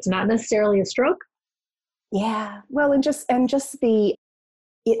know that it's not necessarily a stroke. Yeah. Well, and just it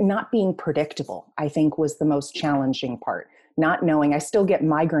not being predictable, I think, was the most challenging part. Not knowing, I still get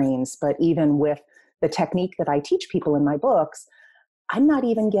migraines, but even with the technique that I teach people in my books, I'm not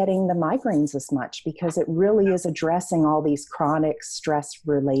even getting the migraines as much because it really is addressing all these chronic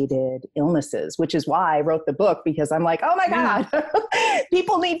stress-related illnesses, which is why I wrote the book, because I'm like, oh my God,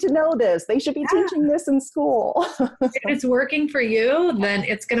 people need to know this. They should be teaching this in school. If it's working for you, then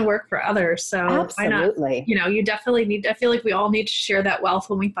it's going to work for others. So absolutely. Why not? You definitely need, I feel like we all need to share that wealth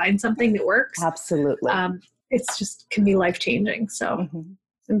when we find something that works. Absolutely. It's just can be life-changing. So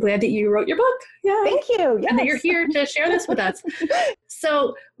I'm glad that you wrote your book. Yeah. Thank you. Yes. And that you're here to share this with us.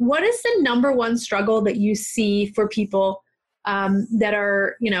 So what is the number one struggle that you see for people that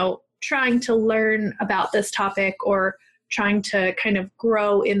are, trying to learn about this topic or trying to kind of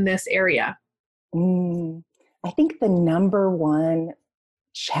grow in this area? I think the number one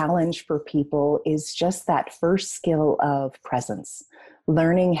challenge for people is just that first skill of presence,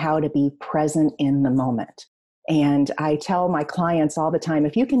 learning how to be present in the moment. And I tell my clients all the time,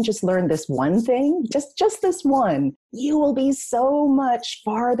 if you can just learn this one thing, just this one, you will be so much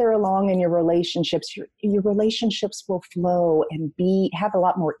farther along in your relationships. Your relationships will flow and have a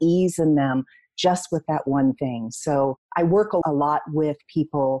lot more ease in them just with that one thing. So I work a lot with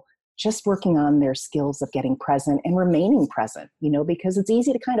people just working on their skills of getting present and remaining present, because it's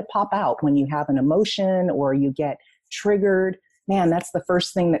easy to kind of pop out when you have an emotion or you get triggered. Man, that's the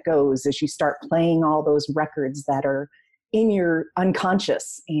first thing that goes as you start playing all those records that are in your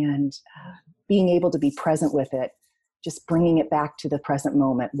unconscious, and being able to be present with it, just bringing it back to the present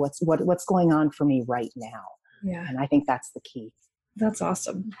moment. What's going on for me right now? Yeah. And I think that's the key. That's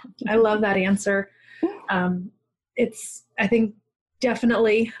awesome. I love that answer. I think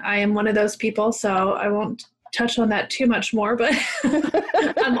definitely I am one of those people, so I won't touch on that too much more, but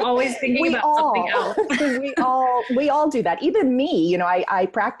I'm always thinking about something else. we all do that. Even me, I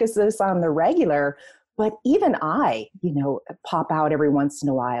practice this on the regular, but even I, pop out every once in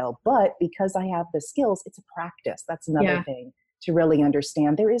a while. But because I have the skills, it's a practice. That's another thing to really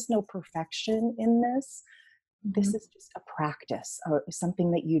understand. There is no perfection in this. This is just a practice, or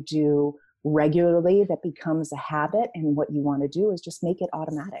something that you do regularly that becomes a habit. And what you want to do is just make it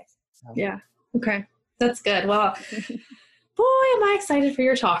automatic. So. Yeah. Okay. That's good. Well, boy, am I excited for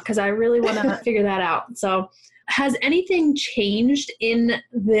your talk, because I really want to figure that out. So has anything changed in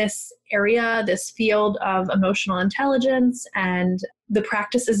this area, this field of emotional intelligence and the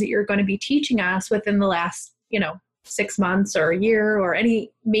practices that you're going to be teaching us within the last, 6 months or a year, or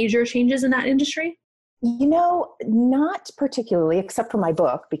any major changes in that industry? Not particularly, except for my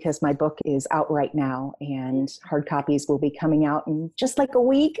book, because my book is out right now and hard copies will be coming out in just like a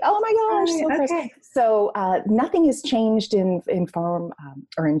week. Oh my gosh. Okay. So nothing has changed in form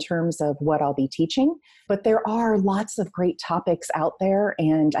or in terms of what I'll be teaching, but there are lots of great topics out there,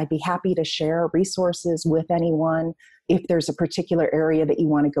 and I'd be happy to share resources with anyone if there's a particular area that you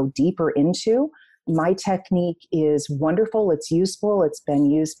want to go deeper into. My technique is wonderful. It's useful. It's been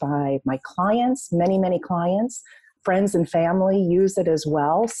used by my clients, many, many clients. Friends and family use it as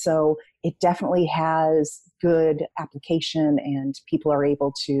well. So it definitely has good application and people are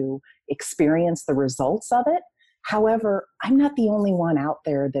able to experience the results of it. However, I'm not the only one out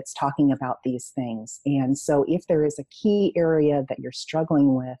there that's talking about these things. And so if there is a key area that you're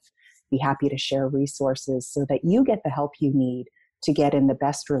struggling with, be happy to share resources so that you get the help you need to get in the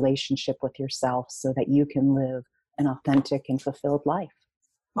best relationship with yourself so that you can live an authentic and fulfilled life.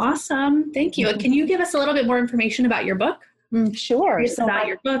 Awesome. Thank you. Can you give us a little bit more information about your book? Sure. So about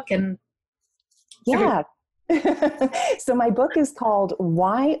your book and... Yeah. So my book is called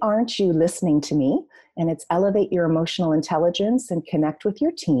Why Aren't You Listening to Me? And it's Elevate Your Emotional Intelligence and Connect with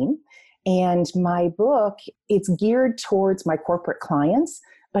Your Team. And my book, it's geared towards my corporate clients,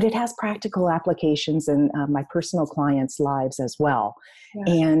 but it has practical applications in my personal clients' lives as well.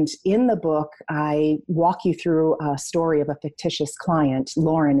 Yeah. And in the book, I walk you through a story of a fictitious client.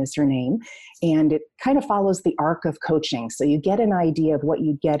 Lauren is her name. And it kind of follows the arc of coaching. So you get an idea of what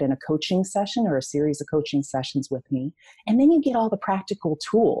you get in a coaching session or a series of coaching sessions with me. And then you get all the practical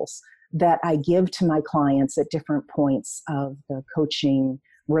tools that I give to my clients at different points of the coaching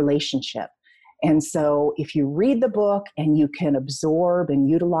relationship. And so if you read the book and you can absorb and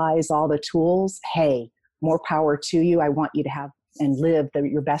utilize all the tools, hey, more power to you. I want you to have and live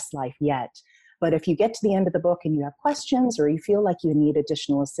your best life yet. But if you get to the end of the book and you have questions or you feel like you need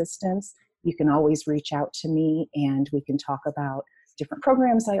additional assistance, you can always reach out to me and we can talk about different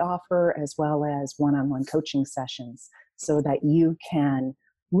programs I offer as well as one-on-one coaching sessions so that you can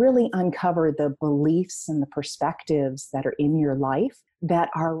really uncover the beliefs and the perspectives that are in your life that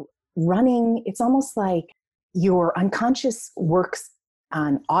are running. It's almost like your unconscious works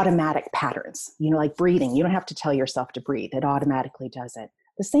on automatic patterns, like breathing. You don't have to tell yourself to breathe. It automatically does it.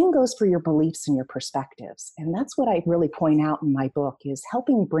 The same goes for your beliefs and your perspectives. And that's what I really point out in my book is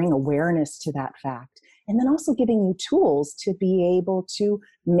helping bring awareness to that fact. And then also giving you tools to be able to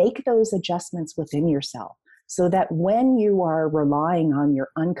make those adjustments within yourself so that when you are relying on your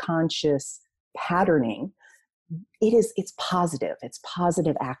unconscious patterning, it's positive. It's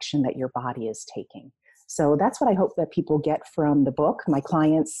positive action that your body is taking. So that's what I hope that people get from the book. My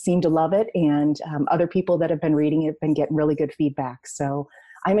clients seem to love it, and other people that have been reading it have been getting really good feedback. So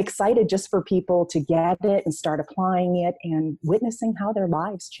I'm excited just for people to get it and start applying it and witnessing how their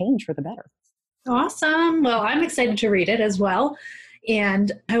lives change for the better. Awesome. Well, I'm excited to read it as well.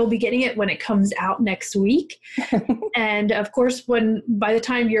 And I will be getting it when it comes out next week. And of course, by the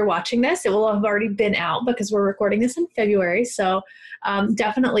time you're watching this, it will have already been out because we're recording this in February. So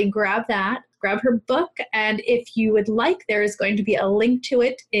definitely grab her book. And if you would like, there is going to be a link to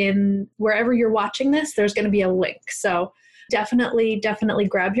it in wherever you're watching this, there's going to be a link. So definitely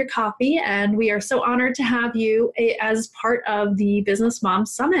grab your copy. And we are so honored to have you as part of the Business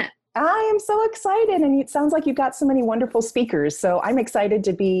Moms Summit. I am so excited, and it sounds like you've got so many wonderful speakers. So I'm excited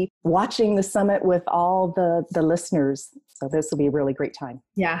to be watching the summit with all the listeners. So this will be a really great time.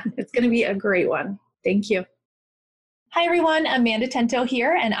 Yeah, it's going to be a great one. Thank you. Hi, everyone. Amanda Tento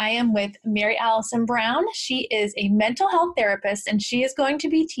here, and I am with Mary Allison Brown. She is a mental health therapist, and she is going to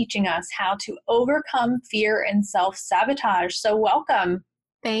be teaching us how to overcome fear and self-sabotage. So welcome.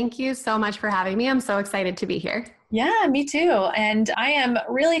 Thank you so much for having me. I'm so excited to be here. Yeah, me too. And I am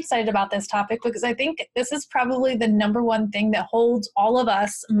really excited about this topic because I think this is probably the number one thing that holds all of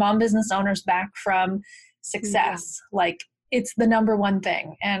us mom business owners back from success. Yeah. Like, it's the number one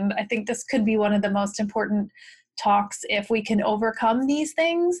thing. And I think this could be one of the most important talks. If we can overcome these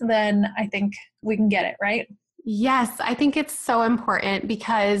things, then I think we can get it, right? Yes, I think it's so important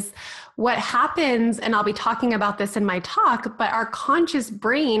because what happens, and I'll be talking about this in my talk, but our conscious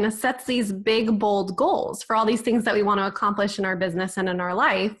brain sets these big, bold goals for all these things that we want to accomplish in our business and in our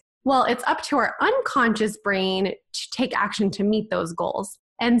life. Well, it's up to our unconscious brain to take action to meet those goals.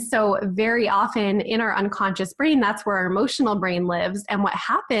 And so very often in our unconscious brain, that's where our emotional brain lives. And what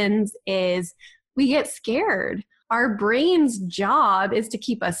happens is we get scared. Our brain's job is to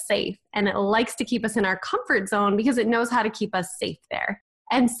keep us safe, and it likes to keep us in our comfort zone because it knows how to keep us safe there.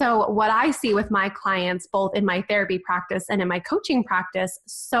 And so what I see with my clients, both in my therapy practice and in my coaching practice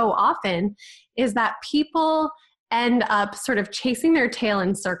so often, is that people end up sort of chasing their tail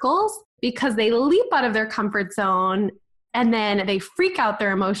in circles because they leap out of their comfort zone and then they freak out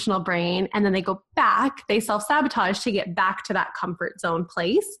their emotional brain and then they go back, they self-sabotage to get back to that comfort zone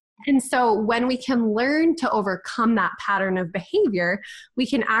place. And so when we can learn to overcome that pattern of behavior, we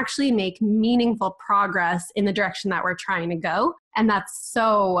can actually make meaningful progress in the direction that we're trying to go. And that's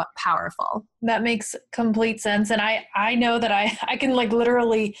so powerful. That makes complete sense. And I know that I can like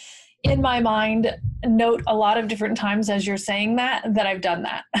literally in my mind note a lot of different times as you're saying that I've done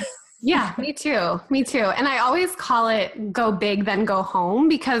that. Yeah, me too. Me too. And I always call it go big, then go home,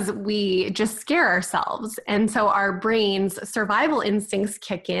 because we just scare ourselves. And so our brain's survival instincts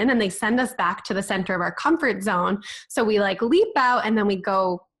kick in and they send us back to the center of our comfort zone. So we like leap out and then we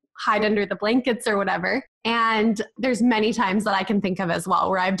go hide under the blankets or whatever. And there's many times that I can think of as well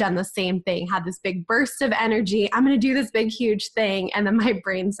where I've done the same thing, had this big burst of energy. I'm going to do this big, huge thing. And then my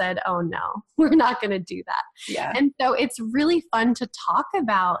brain said, oh no, we're not going to do that. Yeah. And so it's really fun to talk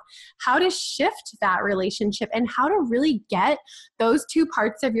about how to shift that relationship and how to really get those two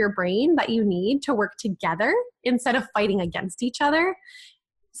parts of your brain that you need to work together instead of fighting against each other.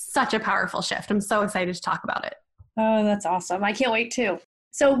 Such a powerful shift. I'm so excited to talk about it. Oh, that's awesome. I can't wait too.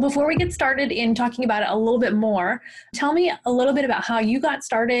 So before we get started in talking about it a little bit more, tell me a little bit about how you got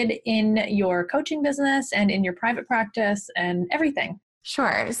started in your coaching business and in your private practice and everything.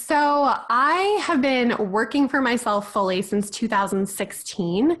 Sure. So I have been working for myself fully since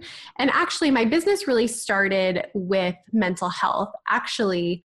 2016. And actually, my business really started with mental health.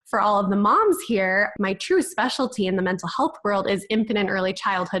 Actually, for all of the moms here, my true specialty in the mental health world is infant and early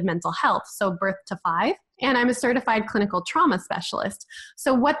childhood mental health, so birth to 5. And I'm a certified clinical trauma specialist.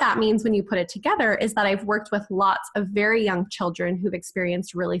 So what that means when you put it together is that I've worked with lots of very young children who've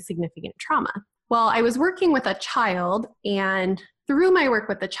experienced really significant trauma. Well, I was working with a child, and through my work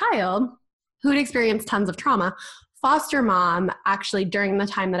with the child who'd experienced tons of trauma, foster mom actually during the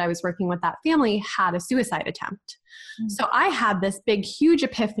time that I was working with that family had a suicide attempt. So I had this big, huge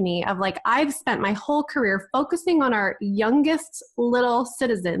epiphany of like, I've spent my whole career focusing on our youngest little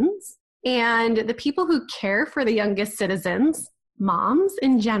citizens, and the people who care for the youngest citizens, moms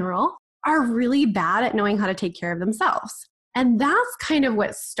in general, are really bad at knowing how to take care of themselves. And that's kind of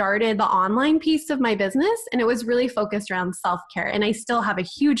what started the online piece of my business. And it was really focused around self-care. And I still have a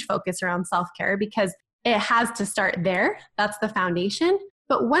huge focus around self-care because it has to start there. That's the foundation.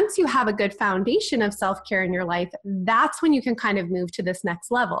 But once you have a good foundation of self-care in your life, that's when you can kind of move to this next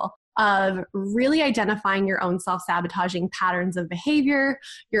level of really identifying your own self-sabotaging patterns of behavior,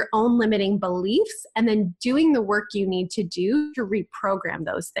 your own limiting beliefs, and then doing the work you need to do to reprogram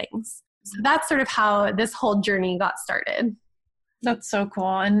those things. So that's sort of how this whole journey got started. That's so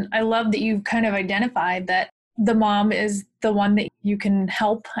cool. And I love that you've kind of identified that the mom is the one that you can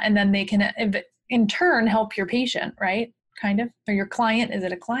help, and then they can in turn help your patient, right? Kind of, or your client. Is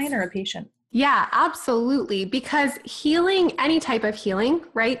it a client or a patient? Yeah, absolutely. Because healing, any type of healing,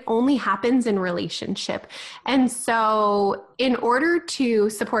 right, only happens in relationship. And so in order to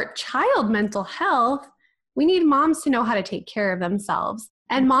support child mental health, we need moms to know how to take care of themselves.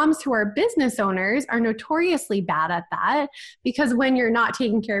 And moms who are business owners are notoriously bad at that, because when you're not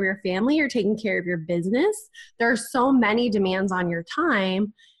taking care of your family, you're taking care of your business. There are so many demands on your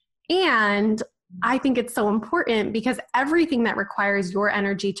time. And I think it's so important because everything that requires your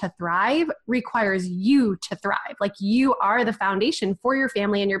energy to thrive requires you to thrive. Like, you are the foundation for your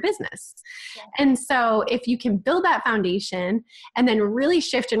family and your business. Yeah. And so if you can build that foundation and then really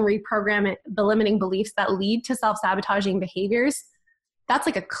shift and reprogram the limiting beliefs that lead to self-sabotaging behaviors, that's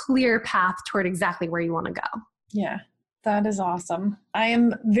like a clear path toward exactly where you want to go. Yeah. That is awesome. I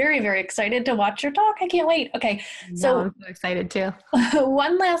am very, very excited to watch your talk. I can't wait. Okay. So I'm so excited too.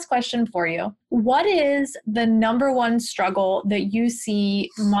 One last question for you. What is the number one struggle that you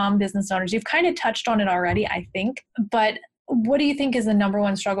see mom business owners? You've kind of touched on it already, I think, but what do you think is the number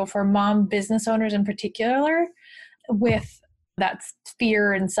one struggle for mom business owners in particular with that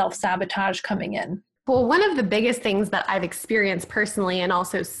fear and self-sabotage coming in? Well, one of the biggest things that I've experienced personally and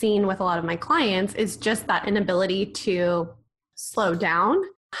also seen with a lot of my clients is just that inability to slow down.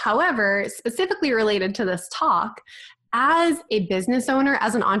 However, specifically related to this talk, as a business owner,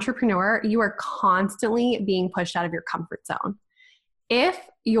 as an entrepreneur, you are constantly being pushed out of your comfort zone. If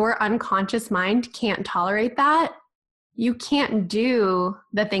your unconscious mind can't tolerate that, you can't do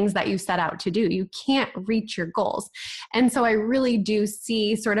the things that you set out to do. You can't reach your goals. And so I really do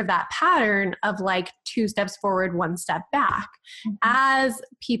see sort of that pattern of like 2 steps forward, 1 step back, as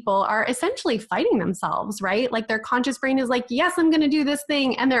people are essentially fighting themselves, right? Like their conscious brain is like, yes, I'm going to do this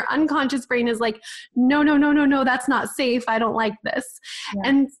thing. And their unconscious brain is like, no, no, no, no, no, that's not safe. I don't like this. Yeah.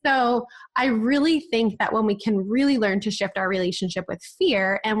 And so I really think that when we can really learn to shift our relationship with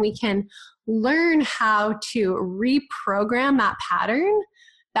fear, and we can learn how to reprogram that pattern,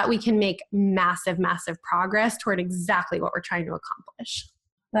 that we can make massive, massive progress toward exactly what we're trying to accomplish.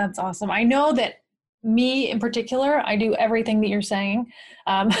 That's awesome. I know that me in particular, I do everything that you're saying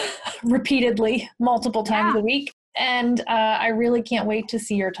repeatedly, multiple times a week. And I really can't wait to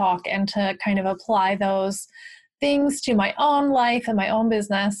see your talk and to kind of apply those things to my own life and my own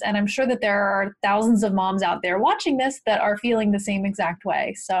business. And I'm sure that there are thousands of moms out there watching this that are feeling the same exact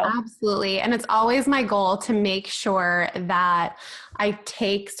way. So absolutely. And it's always my goal to make sure that I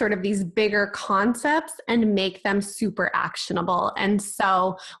take sort of these bigger concepts and make them super actionable. And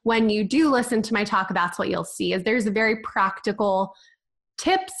so when you do listen to my talk, that's what you'll see is there's a very practical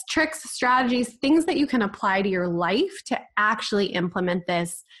tips, tricks, strategies, things that you can apply to your life to actually implement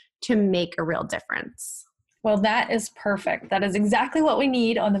this to make a real difference. Well, that is perfect. That is exactly what we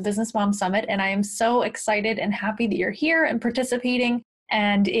need on the Business Mom Summit. And I am so excited and happy that you're here and participating.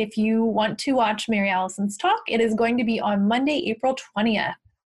 And if you want to watch Mary Allison's talk, it is going to be on Monday, April 20th.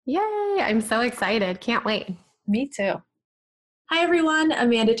 Yay! I'm so excited. Can't wait. Me too. Hi, everyone.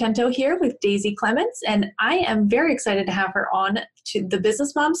 Amanda Tento here with Daisy Clements. And I am very excited to have her on to the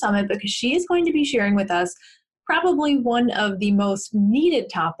Business Mom Summit because she is going to be sharing with us probably one of the most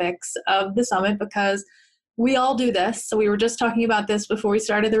needed topics of the summit, because we all do this. So we were just talking about this before we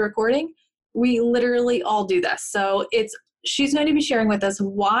started the recording. We literally all do this. So she's going to be sharing with us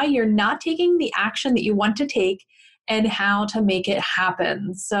why you're not taking the action that you want to take and how to make it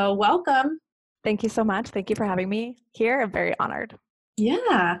happen. So welcome. Thank you so much. Thank you for having me here. I'm very honored.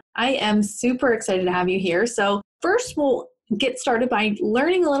 Yeah, I am super excited to have you here. So first we'll get started by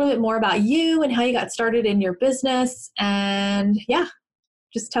learning a little bit more about you and how you got started in your business. And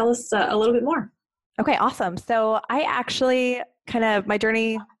just tell us a little bit more. Okay, awesome. So I actually my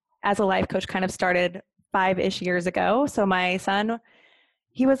journey as a life coach kind of started 5-ish years ago. So my son,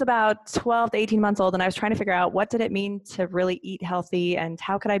 he was about 12 to 18 months old, and I was trying to figure out what did it mean to really eat healthy and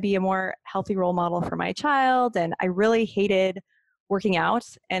how could I be a more healthy role model for my child. And I really hated working out,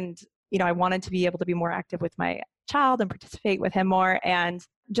 and I wanted to be able to be more active with my child and participate with him more, and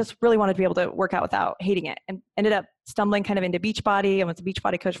just really wanted to be able to work out without hating it, and ended up stumbling kind of into Beachbody and was a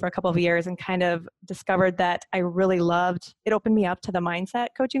Beachbody coach for a couple of years, and kind of discovered that I really loved it. Opened me up to the mindset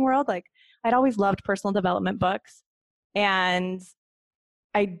coaching world. Like I'd always loved personal development books, and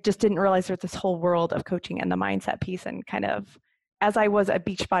I just didn't realize there's this whole world of coaching and the mindset piece. And kind of as I was a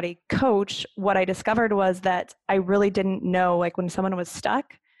Beachbody coach, what I discovered was that I really didn't know, like when someone was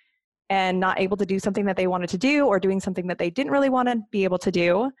stuck and not able to do something that they wanted to do, or doing something that they didn't really want to be able to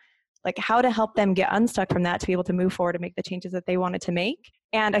do, like how to help them get unstuck from that to be able to move forward and make the changes that they wanted to make.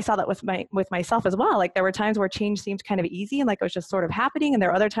 And I saw that with myself as well. Like there were times where change seemed kind of easy and like it was just sort of happening. And there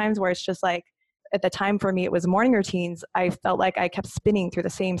are other times where it's just like, at the time for me, it was morning routines. I felt like I kept spinning through the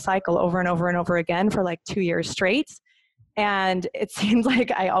same cycle over and over and over again for like 2 years straight. And it seems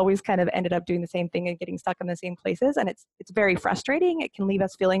like I always kind of ended up doing the same thing and getting stuck in the same places. And it's very frustrating. It can leave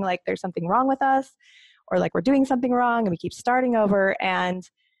us feeling like there's something wrong with us, or like we're doing something wrong and we keep starting over. And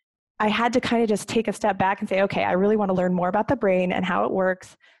I had to kind of just take a step back and say, okay, I really want to learn more about the brain and how it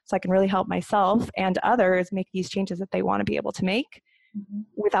works so I can really help myself and others make these changes that they want to be able to make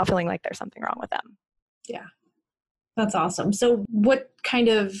without feeling like there's something wrong with them. Yeah, that's awesome. So what kind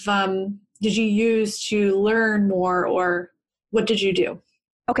of did you use to learn more, or what did you do?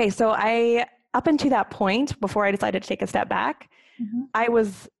 Okay, so up until that point, before I decided to take a step back, I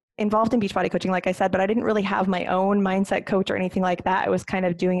was involved in Beachbody coaching, like I said, but I didn't really have my own mindset coach or anything like that. I was kind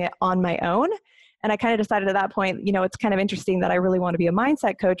of doing it on my own. And I kind of decided at that point, it's kind of interesting that I really want to be a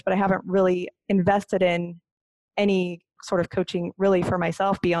mindset coach, but I haven't really invested in any sort of coaching really for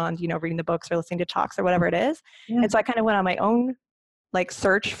myself beyond, reading the books or listening to talks or whatever it is. Yeah. And so I kind of went on my own like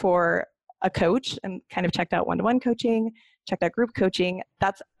search for a coach and kind of checked out one-to-one coaching, checked out group coaching.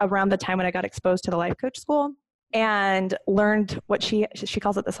 That's around the time when I got exposed to the life coach school and learned what she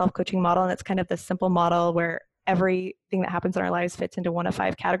calls it the self-coaching model. And it's kind of this simple model where everything that happens in our lives fits into one of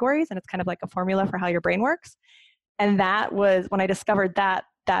 5 categories. And it's kind of like a formula for how your brain works. And that was when I discovered that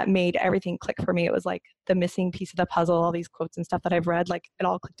made everything click for me. It was like the missing piece of the puzzle, all these quotes and stuff that I've read, like it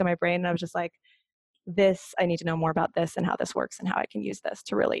all clicked in my brain. And I was just like, I need to know more about this and how this works and how I can use this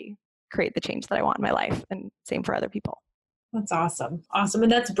to really create the change that I want in my life, and same for other people. That's awesome. Awesome.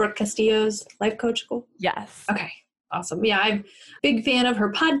 And that's Brooke Castillo's Life Coach School? Yes. Okay. Awesome. Yeah, I'm a big fan of her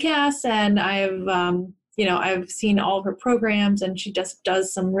podcast, and I've seen all of her programs, and she just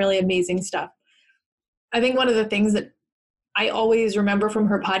does some really amazing stuff. I think one of the things that I always remember from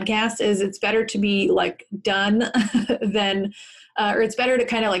her podcast is it's better to be like done than, or it's better to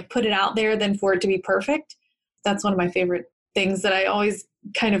kind of like put it out there than for it to be perfect. That's one of my favorite things that I always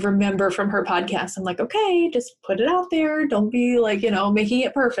kind of remember from her podcast. I'm like, okay, just put it out there. Don't be like, making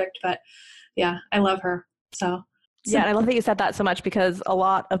it perfect. But yeah, I love her. So yeah, I love that you said that so much, because a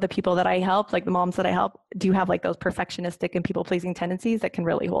lot of the people that I help, like the moms that I help, do have like those perfectionistic and people-pleasing tendencies that can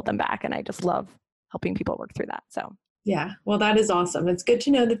really hold them back. And I just love helping people work through that. So yeah, well, that is awesome. It's good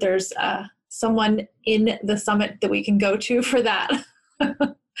to know that there's someone in the summit that we can go to for that.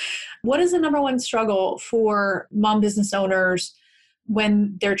 What is the number one struggle for mom business owners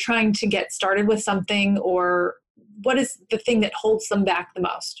when they're trying to get started with something, or what is the thing that holds them back the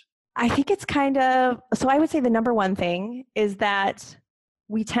most? I think it's so I would say the number one thing is that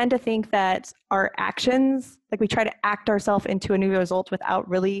we tend to think that our actions, like we try to act ourselves into a new result without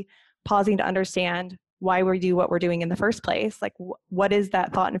really pausing to understand why we do what we're doing in the first place. Like what is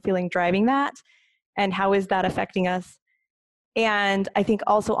that thought and feeling driving that? And how is that affecting us? And I think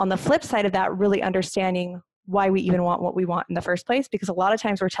also on the flip side of that, really understanding why we even want what we want in the first place, because a lot of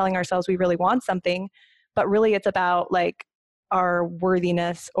times we're telling ourselves we really want something, but really it's about like our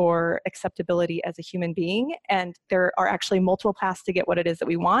worthiness or acceptability as a human being. And there are actually multiple paths to get what it is that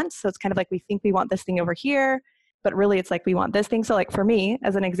we want. So it's kind of like we think we want this thing over here, but really it's like we want this thing. So like for me,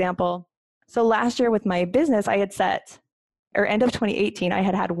 as an example, so last year with my business, I had set, or end of 2018, I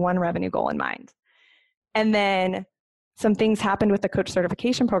had one revenue goal in mind. And then some things happened with the coach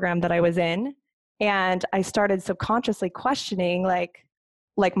certification program that I was in. And I started subconsciously questioning like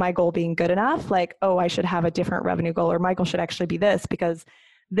my goal being good enough, like, oh, I should have a different revenue goal, or my goal should actually be this because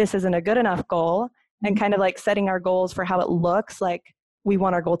this isn't a good enough goal. And kind of like setting our goals for how it looks, like we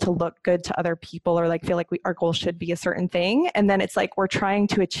want our goal to look good to other people, or like feel like our goal should be a certain thing. And then it's like we're trying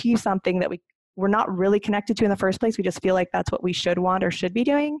to achieve something that we're not really connected to in the first place. We just feel like that's what we should want or should be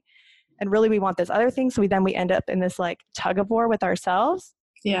doing. And really we want this other thing. So we end up in this like tug of war with ourselves.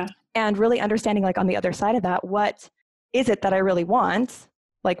 Yeah. And really understanding like on the other side of that, what is it that I really want?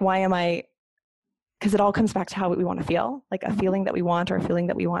 Like, why am I, because it all comes back to how we want to feel, like a feeling that we want or a feeling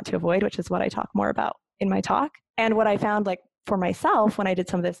that we want to avoid, which is what I talk more about in my talk. And what I found like for myself when I did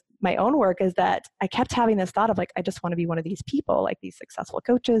some of this, my own work, is that I kept having this thought of like, I just want to be one of these people, like these successful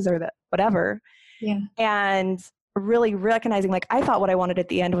coaches or that whatever. Yeah. And really recognizing like, I thought what I wanted at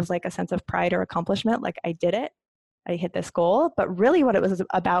the end was like a sense of pride or accomplishment. Like I did it, I hit this goal, but really what it was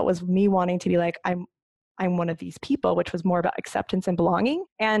about was me wanting to be like, I'm one of these people, which was more about acceptance and belonging.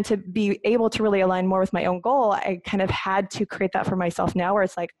 And to be able to really align more with my own goal, I kind of had to create that for myself now, where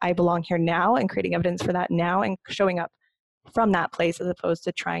it's like, I belong here now, and creating evidence for that now and showing up from that place as opposed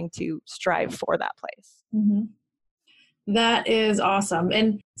to trying to strive for that place. Mm-hmm. That is awesome.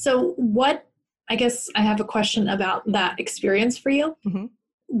 And so I guess I have a question about that experience for you. Mm-hmm.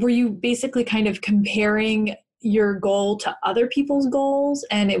 Were you basically kind of comparing your goal to other people's goals,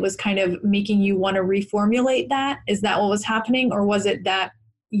 and it was kind of making you want to reformulate that? Is that what was happening? Or was it that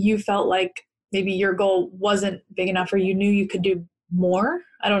you felt like maybe your goal wasn't big enough, or you knew you could do more?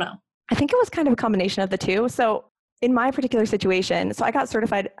 I don't know. I think it was kind of a combination of the two. So in my particular situation, so I got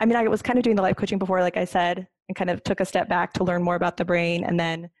certified. I mean, I was kind of doing the life coaching before, like I said, and kind of took a step back to learn more about the brain, and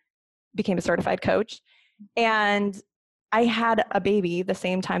then became a certified coach. And I had a baby the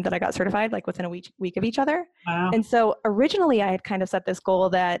same time that I got certified, like within a week of each other. Wow. And so originally I had kind of set this goal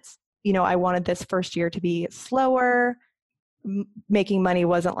that, I wanted this first year to be slower. Making money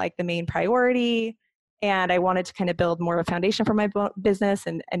wasn't like the main priority. And I wanted to kind of build more of a foundation for my business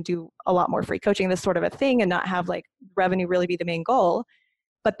and do a lot more free coaching, this sort of a thing, and not have like revenue really be the main goal.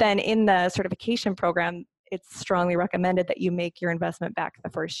 But then in the certification program, it's strongly recommended that you make your investment back the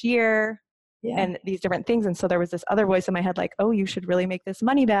first year. Yeah. And these different things. And so there was this other voice in my head, like, oh, you should really make this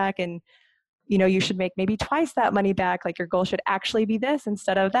money back. And, you should make maybe twice that money back. Like your goal should actually be this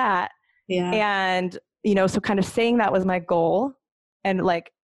instead of that. Yeah. And, so kind of saying that was my goal. And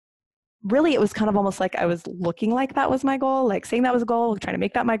like, really, it was kind of almost like I was looking like that was my goal, like saying that was a goal, trying to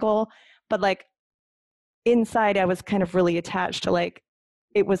make that my goal. But like inside, I was kind of really attached to like,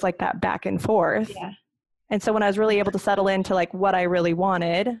 it was like that back and forth. Yeah. And so when I was really able to settle into like what I really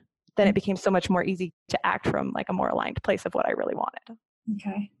wanted, then it became so much more easy to act from like a more aligned place of what I really wanted.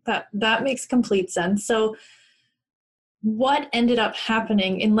 Okay. That makes complete sense. So what ended up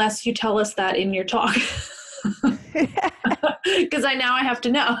happening, unless you tell us that in your talk? Because I have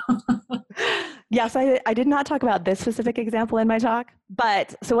to know. Yes, I did not talk about this specific example in my talk,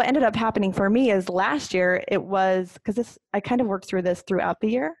 but so what ended up happening for me is last year it was, because I kind of worked through this throughout the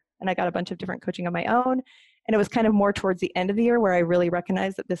year and I got a bunch of different coaching of my own. And it was kind of more towards the end of the year where I really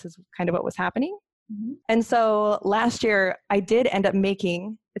recognized that this is kind of what was happening. Mm-hmm. And so last year I did end up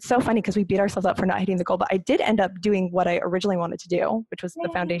it's so funny because we beat ourselves up for not hitting the goal, but I did end up doing what I originally wanted to do, which was the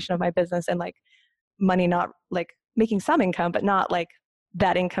foundation of my business and like money, not like making some income, but not like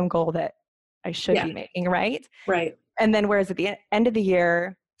that income goal that I should be making, right? Right. And then whereas at the end of the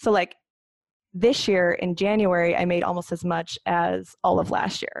year, so like this year in January, I made almost as much as all of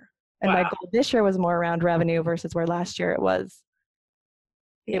last year. And my goal this year was more around revenue versus where last year it was.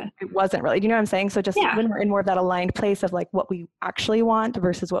 It wasn't really, do you know what I'm saying? So just when we're in more of that aligned place of like what we actually want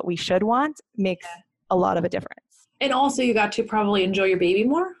versus what we should want makes a lot of a difference. And also you got to probably enjoy your baby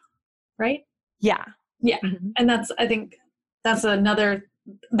more, right? Yeah. Yeah. Mm-hmm. And I think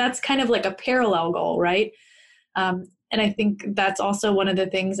that's kind of like a parallel goal, right? And I think that's also one of the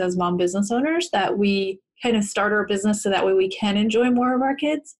things as mom business owners that we kind of start our business so that way we can enjoy more of our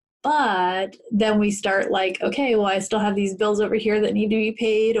kids. But then we start like, okay, well, I still have these bills over here that need to be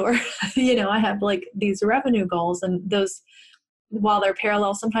paid, or, I have like these revenue goals, and those, while they're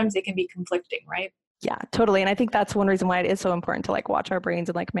parallel, sometimes they can be conflicting, right? Yeah, totally. And I think that's one reason why it is so important to like watch our brains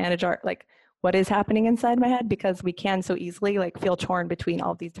and like manage what is happening inside my head, because we can so easily like feel torn between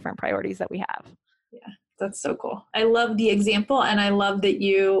all of these different priorities that we have. Yeah, that's so cool. I love the example, and I love that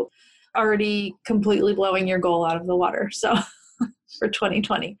you already completely blowing your goal out of the water. So for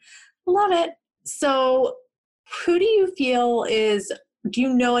 2020. Love it. So who do you feel do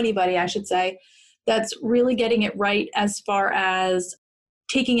you know anybody, I should say, that's really getting it right as far as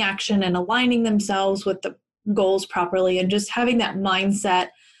taking action and aligning themselves with the goals properly and just having that mindset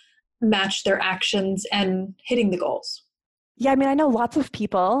match their actions and hitting the goals? Yeah, I mean, I know lots of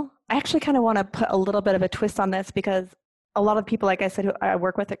people. I actually kind of want to put a little bit of a twist on this because a lot of people, like I said, who I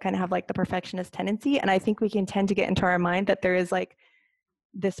work with, that kind of have like the perfectionist tendency. And I think we can tend to get into our mind that there is like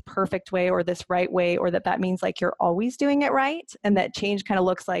this perfect way or this right way, or that means like you're always doing it right. And that change kind of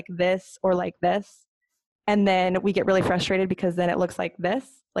looks like this or like this. And then we get really frustrated because then it looks like this.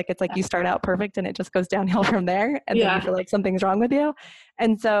 Like it's like you start out perfect and it just goes downhill from there. And then you feel like something's wrong with you.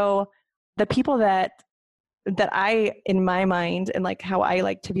 And so the people that I, in my mind, and like how I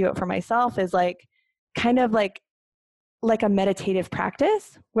like to view it for myself is like kind of like a meditative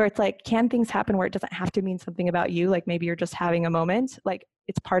practice where it's like, can things happen where it doesn't have to mean something about you? Like maybe you're just having a moment, like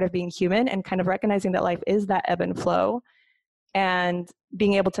it's part of being human, and kind of recognizing that life is that ebb and flow, and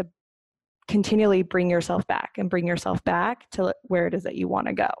being able to continually bring yourself back to where it is that you want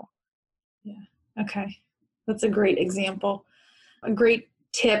to go. Yeah. Okay. That's a great example. A great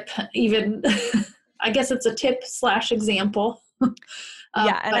tip, even, I guess it's a tip / example.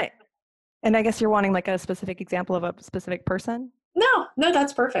 And I guess you're wanting like a specific example of a specific person? No,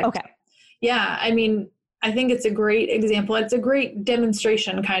 that's perfect. Okay. Yeah. I mean, I think it's a great example. It's a great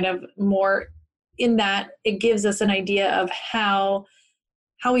demonstration, kind of more in that it gives us an idea of how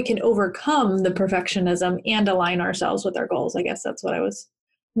we can overcome the perfectionism and align ourselves with our goals. I guess that's what I was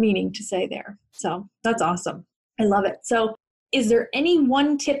meaning to say there. So that's awesome. I love it. So is there any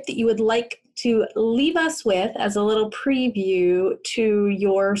one tip that you would like to leave us with as a little preview to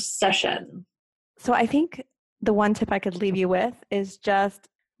your session? So I think the one tip I could leave you with is just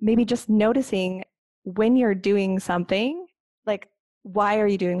noticing when you're doing something, like why are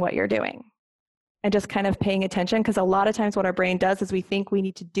you doing what you're doing? And just kind of paying attention, because a lot of times what our brain does is we think we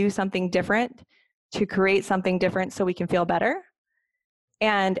need to do something different to create something different so we can feel better.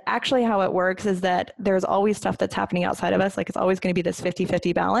 And actually how it works is that there's always stuff that's happening outside of us. Like it's always going to be this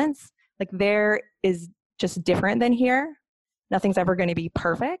 50-50 balance. Like there is just different than here. Nothing's ever going to be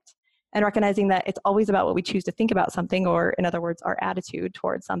perfect. And recognizing that it's always about what we choose to think about something, or in other words, our attitude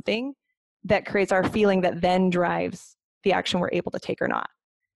towards something, that creates our feeling that then drives the action we're able to take or not.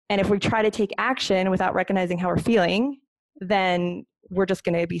 And if we try to take action without recognizing how we're feeling, then we're just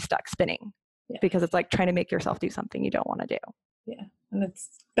going to be stuck spinning, because it's like trying to make yourself do something you don't want to do. Yeah. And it's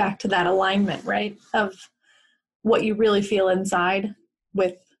back to that alignment, right? Of what you really feel inside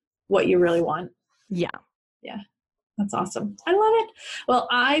with what you really want. Yeah. Yeah. That's awesome. I love it. Well,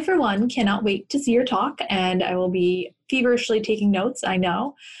 I, for one, cannot wait to see your talk, and I will be feverishly taking notes, I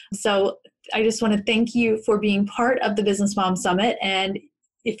know. So I just want to thank you for being part of the Business Mom Summit. And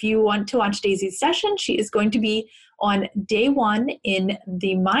if you want to watch Daisy's session, she is going to be on day 1 in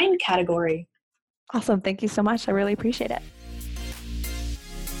the mind category. Awesome. Thank you so much. I really appreciate it.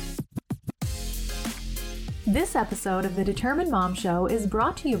 This episode of the Determined Mom Show is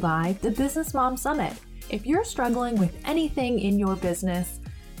brought to you by the Business Mom Summit. If you're struggling with anything in your business,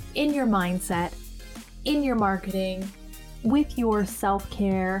 in your mindset, in your marketing, with your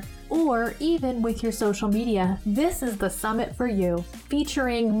self-care, or even with your social media, this is the summit for you,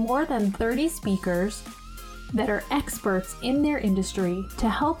 featuring more than 30 speakers that are experts in their industry to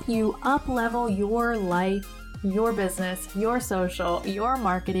help you up-level your life, your business, your social, your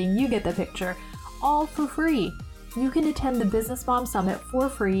marketing. You get the picture, all for free. You can attend the Business Mom Summit for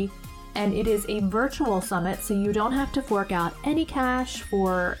free, and it is a virtual summit, so you don't have to fork out any cash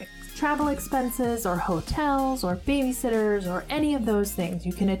for travel expenses or hotels or babysitters or any of those things.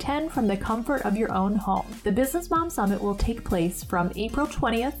 You can attend from the comfort of your own home. The Business Mom Summit will take place from April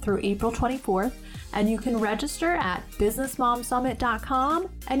 20th through April 24th, and you can register at businessmomsummit.com,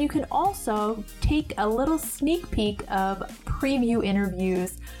 and you can also take a little sneak peek of preview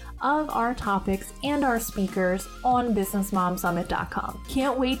interviews of our topics and our speakers on businessmomsummit.com.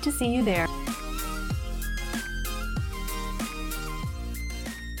 Can't wait to see you there.